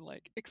self and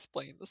like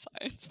explain the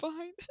science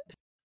behind it.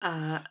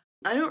 Uh,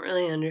 I don't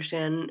really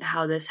understand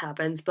how this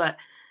happens, but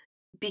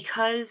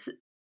because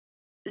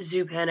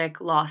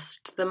Zupanic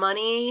lost the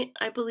money,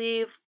 I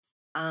believe,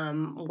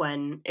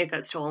 when it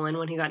got stolen,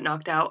 when he got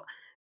knocked out,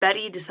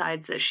 Betty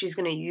decides that she's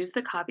going to use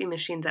the copy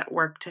machines at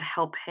work to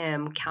help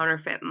him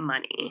counterfeit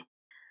money.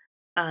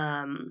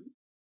 Um,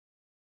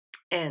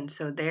 and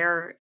so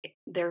they're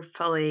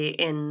fully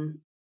in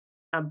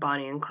a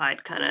Bonnie and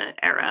Clyde kind of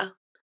era.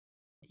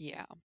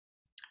 Yeah,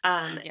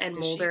 yeah, And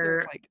because she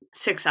goes Mulder like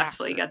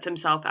successfully after, gets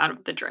himself out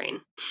of the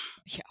drain.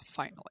 yeah,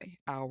 finally,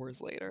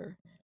 hours later.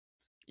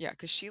 Yeah,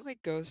 because she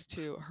like goes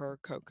to her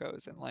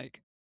Coco's and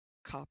like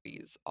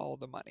copies all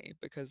the money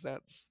because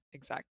that's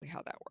exactly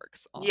how that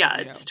works on, Yeah,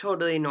 it's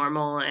totally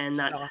normal, and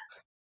that's stock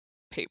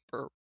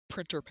paper,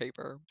 printer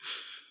paper.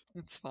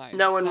 It's fine.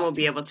 no one will Not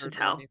be able to textured or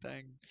tell.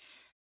 anything.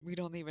 We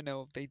don't even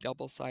know if they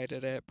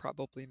double-sided it.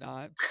 Probably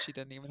not. She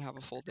didn't even have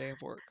a full day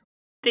of work.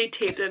 They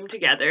tape them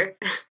together.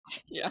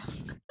 Yeah.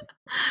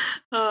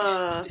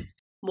 uh,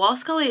 while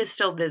Scully is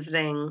still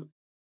visiting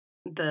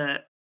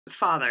the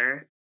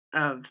father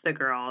of the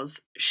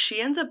girls,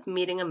 she ends up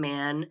meeting a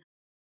man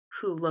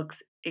who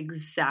looks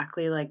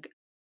exactly like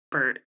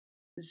Bert.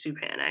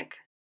 Zupanik.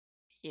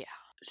 Yeah.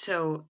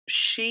 So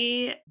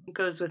she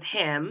goes with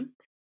him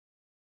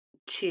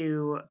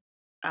to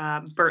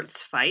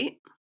Bert's fight.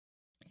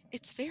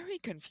 It's very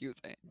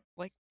confusing.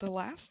 Like the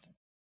last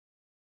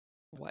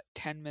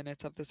 10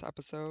 minutes of this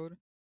episode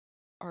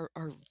are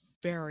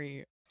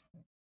very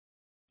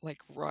like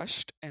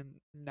rushed and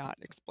not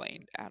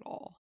explained at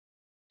all.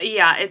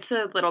 Yeah, it's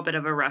a little bit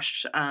of a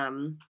rushed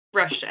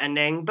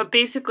ending, but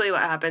basically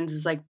what happens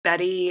is like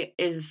Betty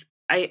is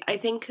I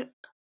think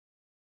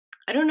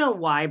I don't know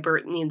why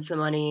Bert needs the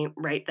money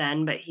right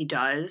then, but he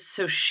does.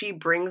 So she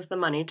brings the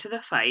money to the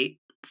fight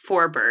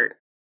for Bert,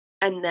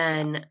 and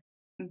Yeah. then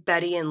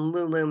Betty and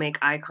Lulu make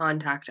eye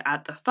contact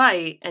at the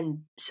fight,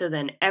 and so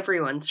then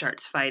everyone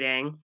starts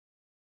fighting,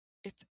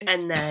 It's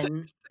and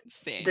then it's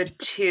insane. the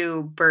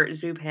two Bert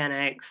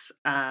Zupanics,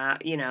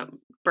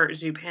 Bert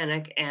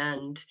Zupanik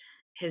and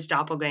his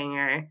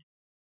doppelganger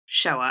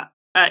show up.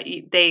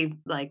 They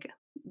like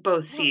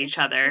both Well, see each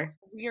other. it's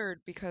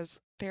weird because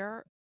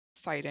they're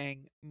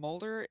fighting.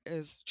 Mulder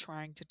is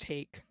trying to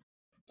take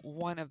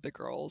one of the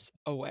girls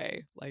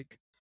away, like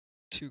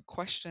to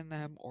question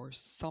them or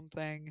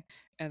something,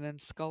 and then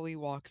Scully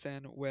walks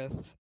in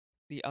with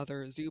the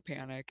other zoo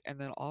panic, and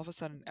then all of a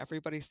sudden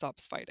everybody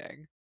stops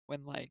fighting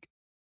when like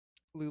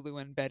Lulu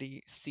and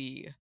Betty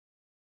see.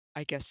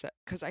 I guess that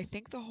because I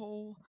think the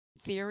whole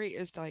theory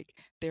is like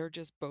they're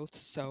just both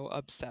so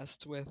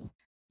obsessed with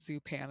Zoo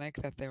Panic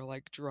that they're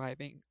like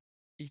driving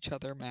each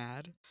other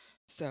mad.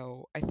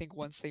 So I think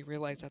once they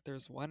realize that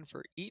there's one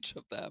for each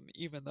of them,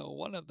 even though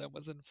one of them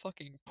was in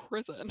fucking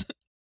prison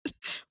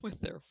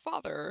with their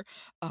father,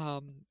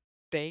 um,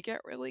 they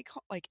get really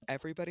like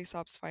everybody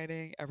stops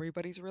fighting,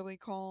 everybody's really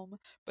calm.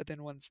 But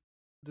then once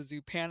the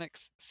Zoo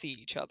Panics see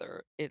each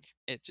other, it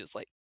just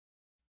like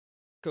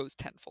goes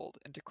tenfold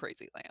into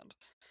crazy land.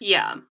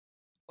 Yeah,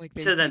 Like,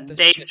 they so beat then the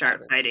they shit out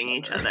start of each fighting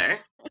each other. other.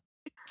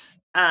 It's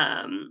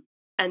Um,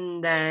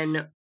 and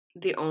then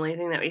the only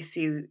thing that we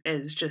see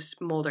is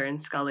just Mulder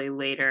and Scully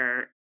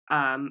later,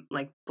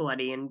 like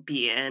bloody and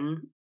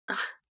beaten.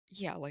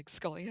 yeah, like,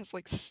 Scully has,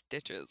 like,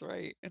 stitches,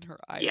 right, in her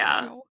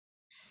Yeah. eyebrow.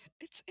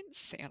 It's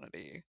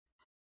insanity.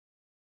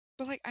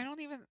 But, like, I don't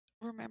even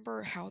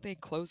remember how they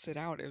closed it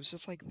out. It was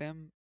just, like,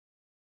 them,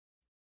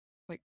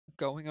 like,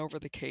 going over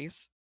the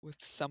case with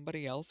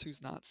somebody else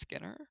who's not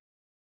Skinner.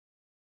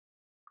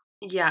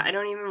 Yeah, I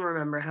don't even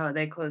remember how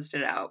they closed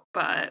it out,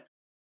 but,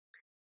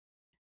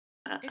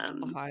 It's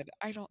um odd.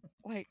 I don't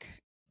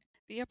like,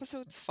 the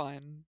episode's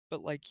fun,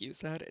 but like you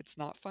said, it's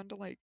not fun to,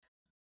 like,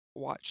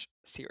 watch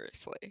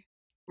seriously.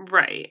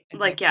 right. And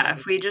Like, that's yeah, what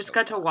if makes we it just so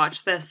got to fun.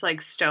 watch this,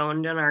 like,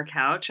 stoned on our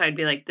couch, I'd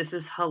be like, "This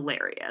is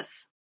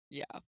hilarious."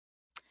 Yeah.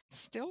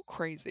 Still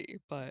crazy,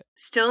 but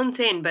Still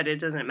insane, but it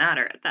doesn't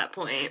matter at that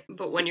point.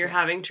 But when you're yeah.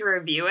 having to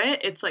review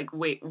it, it's like,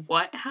 "Wait,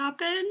 what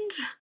happened?"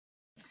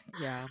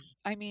 Yeah.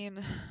 I mean,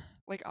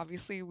 like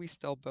obviously we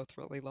still both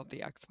really love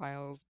the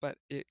X-Files, but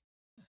it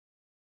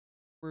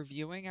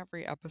reviewing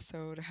every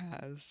episode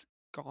has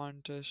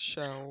gone to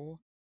show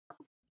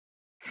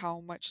how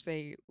much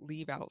they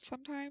leave out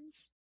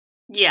sometimes.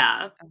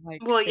 Yeah. And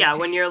like Well, they yeah, pay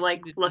when you're, attention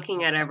like, to looking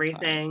details at sometimes.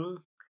 everything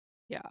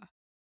Yeah.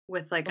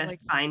 with, like, But a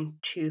like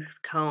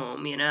fine-tooth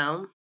comb, you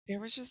know? there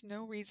was just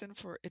no reason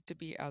for it to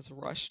be as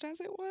rushed as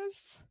it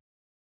was.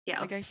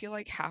 Yeah. Like I feel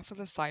like half of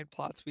the side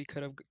plots we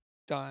could have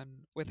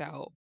done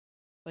without,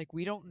 like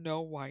we don't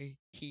know why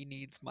he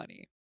needs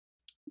money.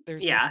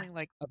 There's Yeah. definitely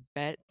like a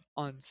bet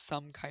on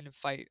some kind of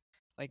fight,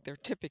 like there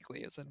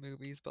typically is in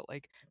movies, but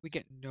like we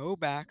get no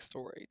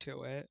backstory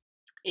to it.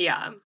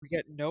 Yeah. We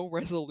get no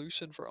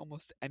resolution for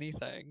almost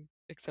anything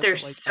except that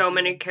There's like so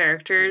many everyone's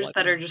characters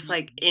that bloody are and just,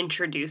 like, beaten.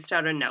 introduced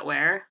out of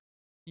nowhere.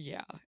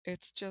 Yeah,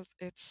 it's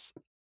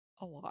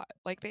a lot.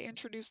 Like they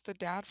introduced the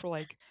dad for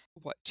like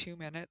what 2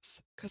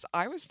 minutes? Because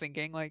I was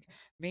thinking like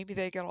maybe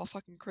they get all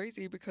fucking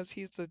crazy because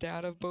he's the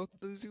dad of both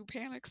the zoo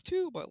panics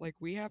too, but like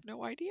we have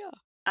no idea.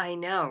 I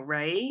know,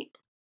 right?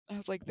 I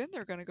was like, then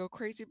they're gonna go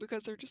crazy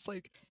because they're just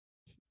like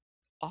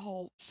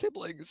all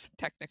siblings,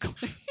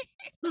 technically.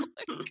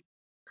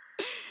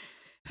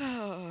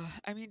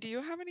 I mean, do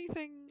you have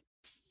anything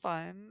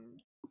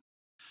fun?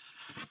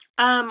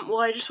 Well,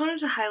 I just wanted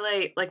to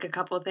highlight, like, a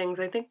couple of things.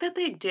 I think that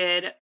they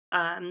did,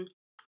 um,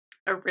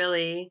 a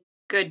really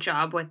good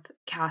job with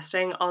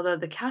casting, although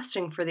the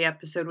casting for the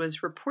episode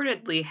was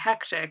reportedly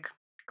hectic.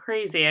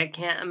 Crazy, I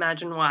can't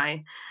imagine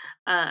why.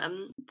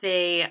 Um,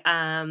 they,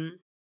 um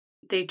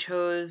they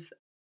chose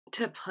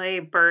to play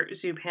Bert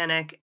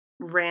Zupanik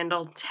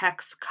Randall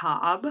Tex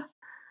Cobb.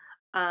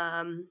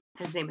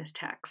 His name is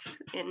Tex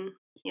in,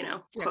 Yeah,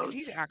 because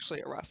he's quotes.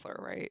 actually a wrestler,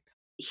 right?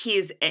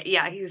 He's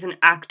an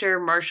actor,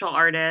 martial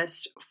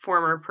artist,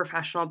 former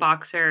professional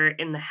boxer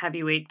in the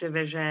heavyweight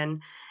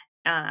division,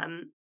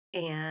 um,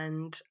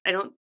 and I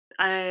don't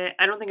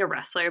think a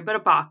wrestler, but a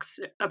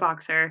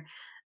boxer,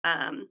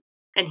 um,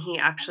 and he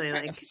Some actually,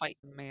 kind of like,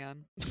 fighting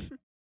man.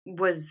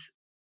 was,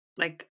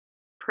 like,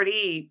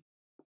 pretty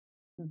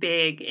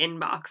big in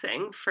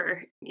boxing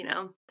for,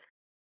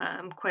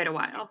 quite a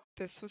while.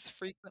 This was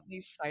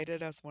frequently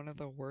cited as one of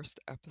the worst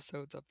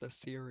episodes of the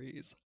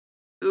series.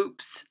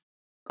 Oops.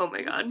 Oh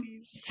my god.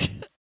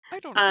 Whoopsies. I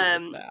don't agree with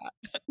Um, that.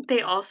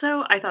 they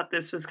also, I thought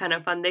this was kind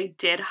of fun. They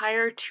did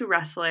hire two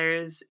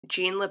wrestlers,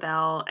 Jean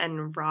LaBelle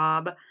and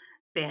Rob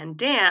Van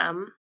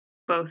Dam,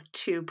 both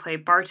to play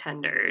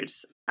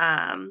bartenders.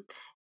 And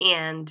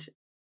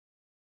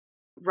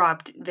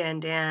Rob Van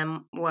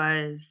Dam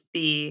was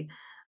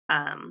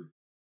um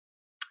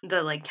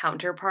the like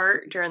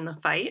counterpart during the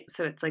fight.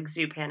 So it's like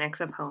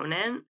Zupanic's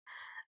opponent,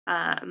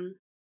 um,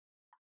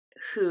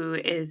 who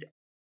is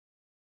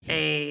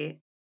a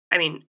I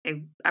mean,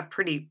 a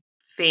pretty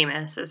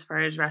famous as far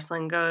as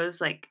wrestling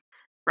goes. Like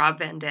Rob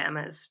Van Dam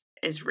is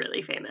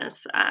really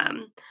famous.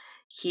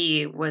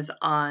 He was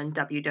on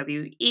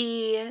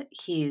WWE.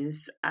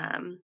 He's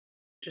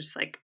just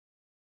like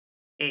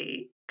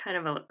a kind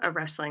of a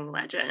wrestling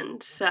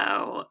legend.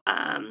 So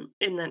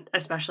in the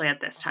especially at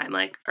this time,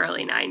 like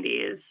early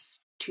 '90s,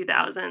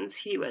 2000s,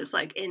 he was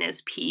like in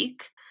his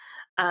peak.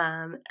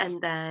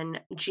 And then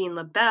Gene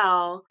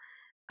LaBelle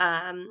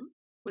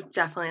was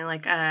definitely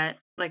like a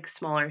like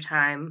smaller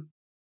time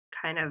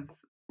kind of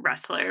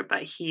wrestler,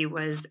 but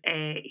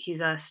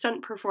he's a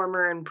stunt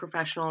performer and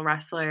professional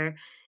wrestler,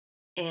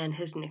 and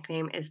his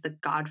nickname is the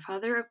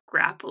Godfather of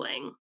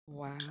Grappling.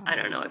 I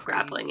don't know Wow, what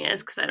grappling is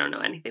crazy. because I don't know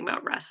anything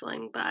about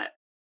wrestling, but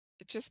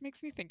It just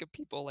makes me think of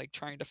people like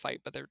trying to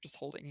fight, but they're just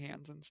holding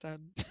hands instead.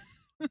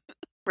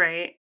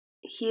 right.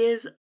 He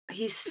is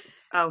he's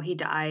oh, he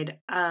died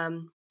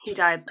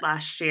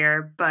last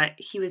year, but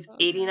he was Oh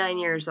 89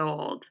 no. years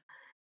old.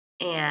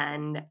 Whoa.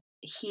 And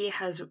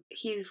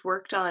he's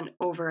worked on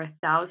over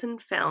 1,000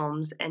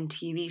 films and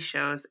TV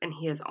shows, and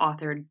he has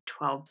authored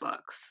 12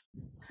 books.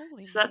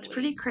 Holy So that's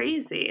pretty moly.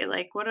 crazy.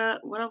 Like what a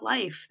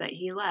life that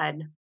he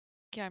led.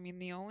 Yeah, I mean,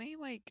 the only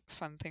like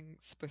fun thing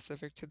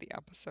specific to the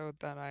episode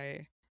that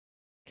I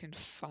can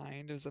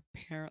find is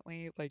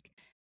apparently like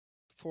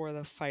for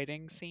the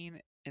fighting scene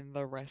in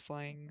the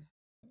wrestling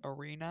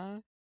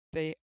arena,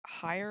 they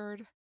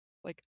hired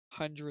like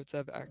hundreds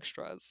of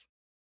extras,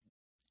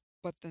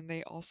 but then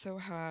they also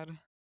had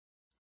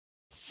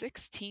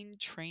 16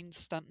 trained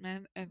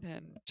stuntmen and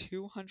then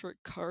 200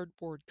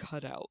 cardboard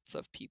cutouts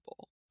of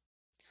people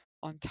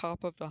on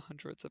top of the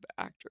hundreds of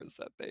actors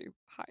that they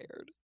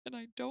hired. And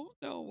I don't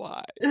know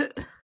why.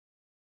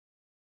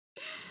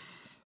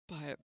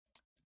 But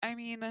I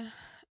mean,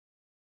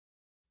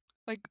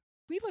 like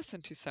we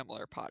listen to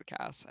similar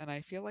podcasts and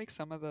I feel like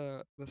some of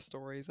the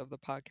stories of the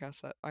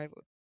podcasts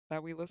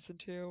that we listen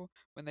to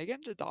when they get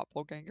into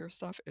doppelganger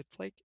stuff, it's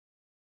like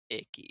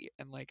icky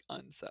and like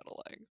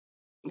unsettling.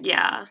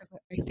 Yeah, Because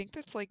I think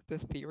that's like the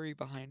theory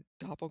behind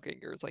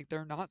doppelgangers. Like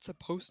they're not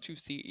supposed to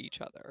see each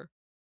other.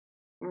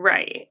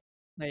 right.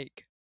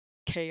 Like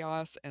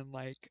chaos and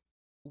like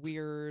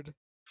weird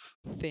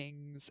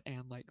things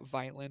and like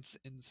violence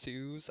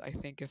ensues. I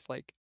think if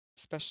like,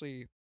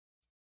 especially,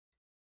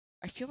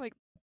 I feel like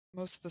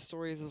most of the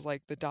stories is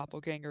like the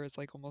doppelganger is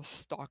like almost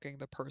stalking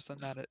the person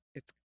that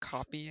it's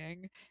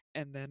copying.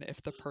 And then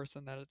if the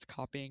person that it's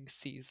copying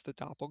sees the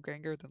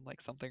doppelganger, then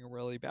like something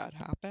really bad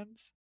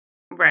happens.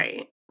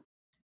 Right.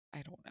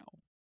 I don't know.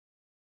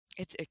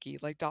 It's icky.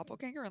 Like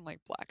doppelganger and like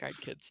black eyed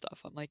kid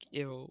stuff. I'm like,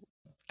 ew.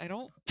 I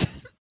don't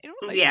I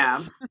don't like Yeah.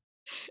 this.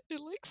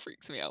 It like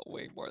freaks me out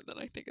way more than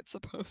I think it's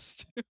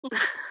supposed to.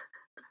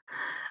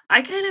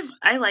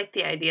 I like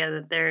the idea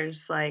that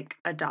there's like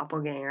a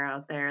doppelganger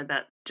out there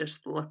that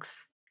just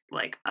looks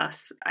like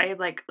us. I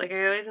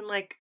always am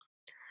like,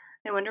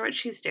 I wonder what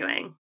she's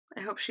doing.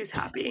 I hope she's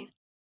happy.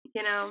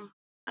 You know?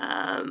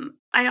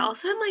 I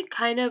also am like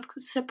kind of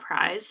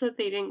surprised that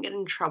they didn't get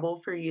in trouble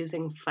for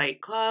using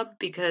Fight Club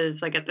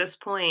because like at this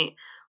point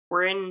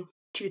we're in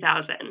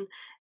 2000.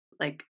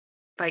 Like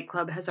Fight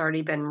Club has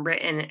already been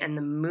written and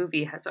the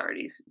movie has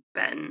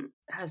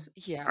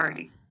Yeah.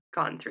 already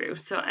gone through.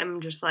 So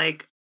I'm just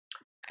like,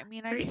 I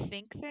mean, I great.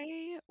 think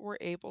they were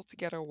able to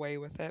get away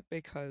with it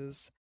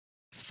because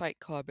Fight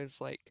Club is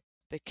like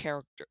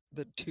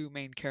the two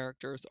main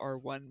characters are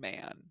one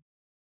man.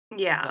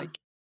 Yeah. Like,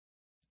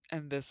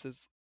 and this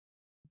is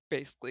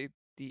basically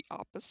the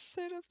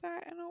opposite of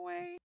that in a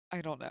way.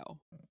 I don't know.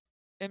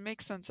 It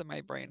makes sense in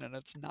my brain and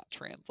it's not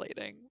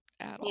translating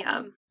at Yeah.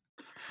 all.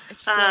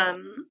 It's still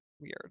Um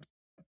weird.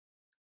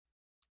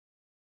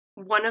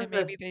 one And of the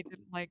maybe they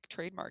didn't like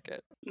trademark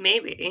it.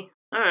 maybe.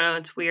 I don't know,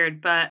 it's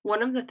weird, but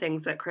one of the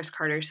things that Chris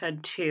Carter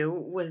said too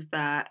was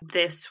that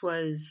this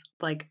was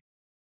like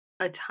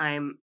a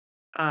time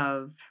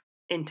of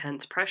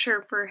intense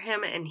pressure for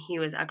him, and he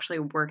was actually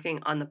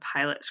working on the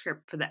pilot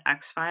script for the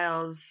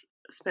X-Files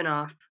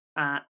spinoff,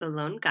 The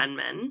Lone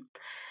Gunmen.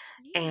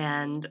 Yay.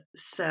 And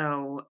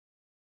so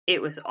it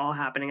was all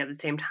happening at the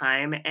same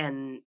time,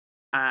 and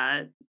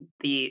uh,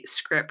 the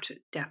script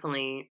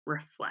definitely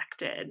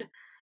reflected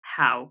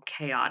how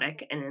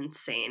chaotic and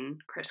insane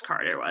Chris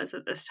Carter was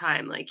at this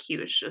time. Like he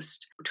was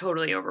just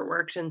totally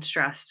overworked and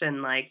stressed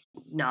and like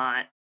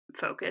not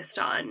focused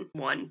on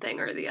one thing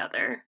or the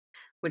other,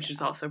 which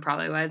is Yeah. also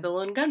probably why the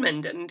Lone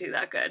Gunmen didn't do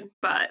that good.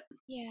 But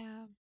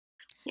Yeah.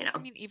 you I know,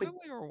 mean, even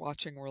we, we were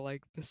watching, we're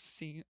like, this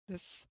scene,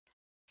 this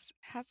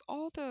has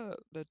all the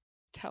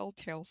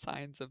telltale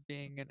signs of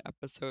being an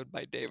episode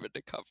by David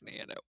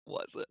Duchovny, and it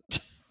wasn't.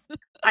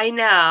 I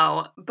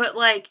know, but,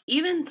 like,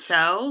 even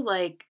so,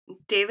 like,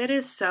 David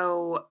is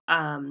so,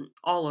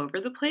 all over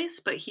the place,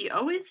 but he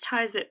always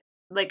ties it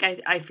like,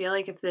 I feel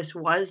like if this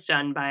was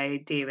done by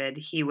David,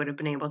 he would have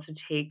been able to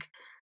take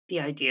the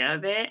idea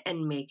of it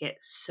and make it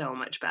so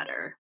much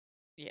better.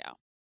 Yeah.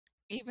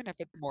 Even if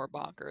it's more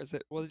bonkers,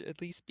 it will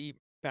at least be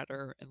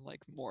better and,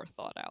 like, more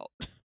thought out.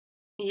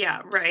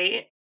 Yeah,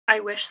 right? I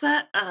wish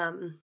that, I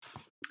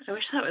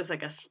wish that was,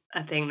 like,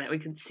 a thing that we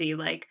could see,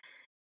 like,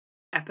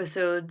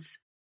 episodes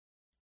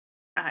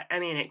I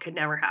mean, it could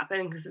never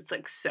happen because it's,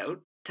 like, so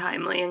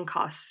timely and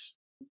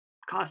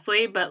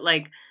costly, but,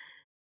 like,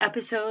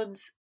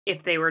 episodes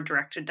if they were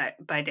directed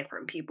by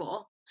different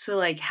people. So,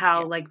 like, Yeah.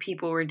 how, like,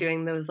 people were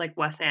doing those, like,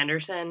 Wes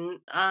Anderson,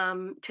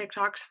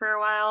 TikToks for a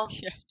while,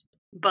 Yeah.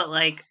 but,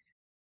 like,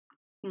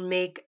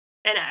 make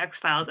an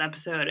X-Files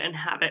episode and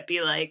have it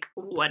be like,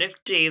 what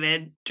if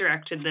David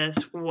directed this?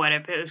 What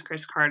if it was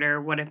Chris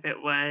Carter? What if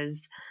it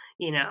was,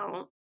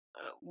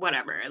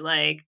 whatever,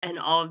 like, and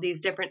all of these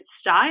different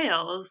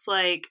styles,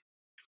 like,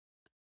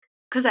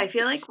 because I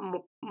feel like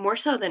more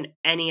so than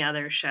any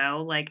other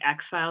show, like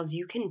X-Files,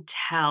 you can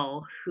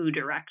tell who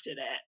directed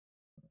it,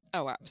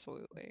 Oh,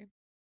 absolutely.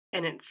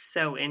 and it's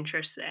so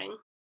interesting.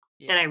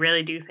 And I Yeah.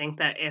 really do think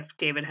that if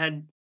David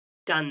had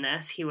done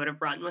this, he would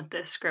have run with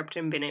this script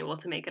and been able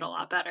to make it a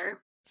lot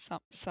better.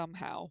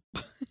 Somehow.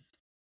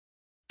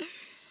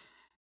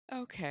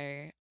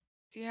 Okay.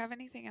 Do you have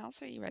anything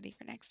else? Are you ready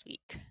for next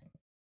week?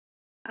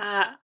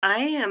 I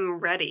am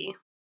ready.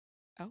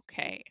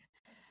 Okay.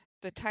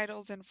 The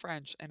title's in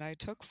French, and I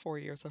took 4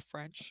 years of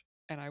French,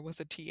 and I was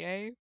a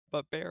TA,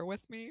 but bear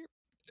with me,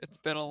 it's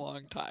been a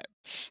long time.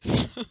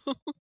 So,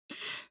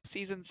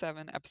 season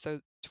 7,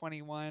 episode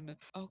 21.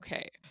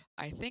 Okay,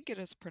 I think it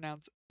is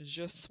pronounced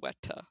Je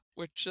souhaite,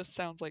 which just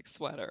sounds like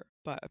sweater,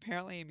 but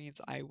apparently it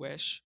means I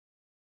wish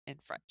in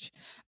French.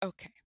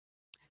 Okay,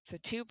 so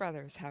two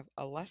brothers have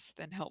a less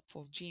than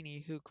helpful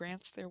genie who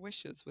grants their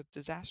wishes with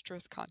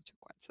disastrous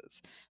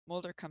consequences.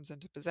 Mulder comes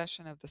into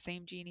possession of the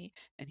same genie,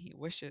 and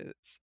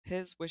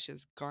his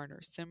wishes garner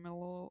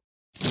similar.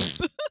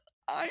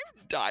 I'm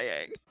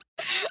dying.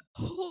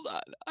 Hold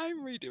on, I'm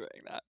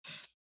redoing that.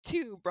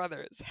 Two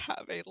brothers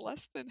have a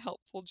less than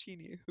helpful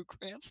genie who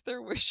grants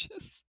their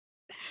wishes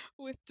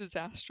with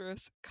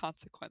disastrous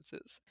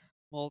consequences.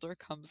 Mulder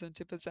comes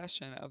into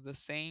possession of the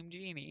same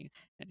genie,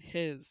 and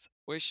his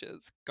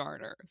wishes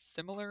garner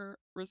similar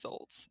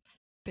results.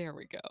 There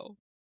we go.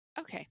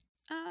 Okay.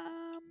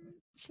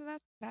 So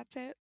that's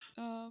it.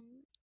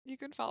 You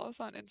can follow us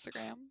on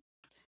Instagram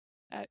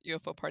at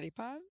UFO Party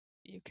Pod.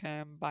 You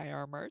can buy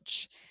our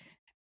merch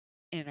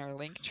in our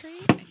link tree,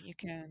 and you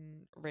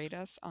can rate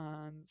us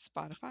on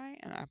Spotify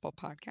and Apple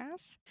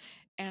Podcasts.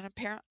 And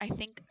apparently, I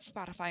think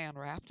Spotify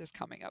Unwrapped is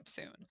coming up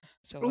soon.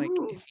 So, like,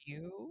 Ooh, if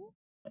you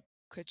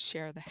could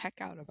share the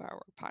heck out of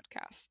our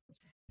podcast,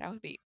 that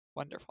would be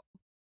wonderful.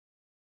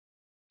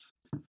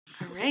 all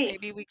So right.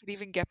 maybe we could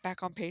even get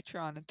back on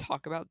Patreon and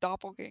talk about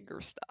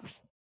doppelganger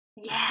stuff.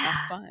 Yeah,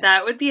 Have fun.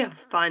 that would be a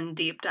fun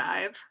deep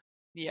dive.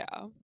 Yeah.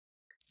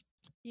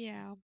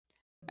 Yeah.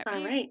 I All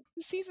mean, right.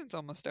 the season's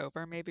almost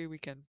over. Maybe we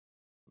can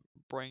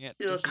bring it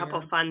Do to a couple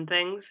here. fun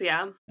things.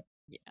 Yeah.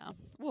 Yeah,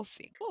 we'll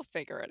see. We'll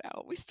figure it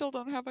out. We still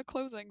don't have a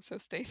closing, so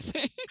stay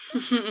safe.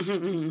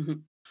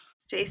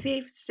 Stay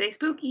safe, stay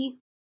spooky.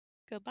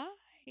 Goodbye.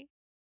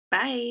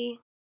 Bye.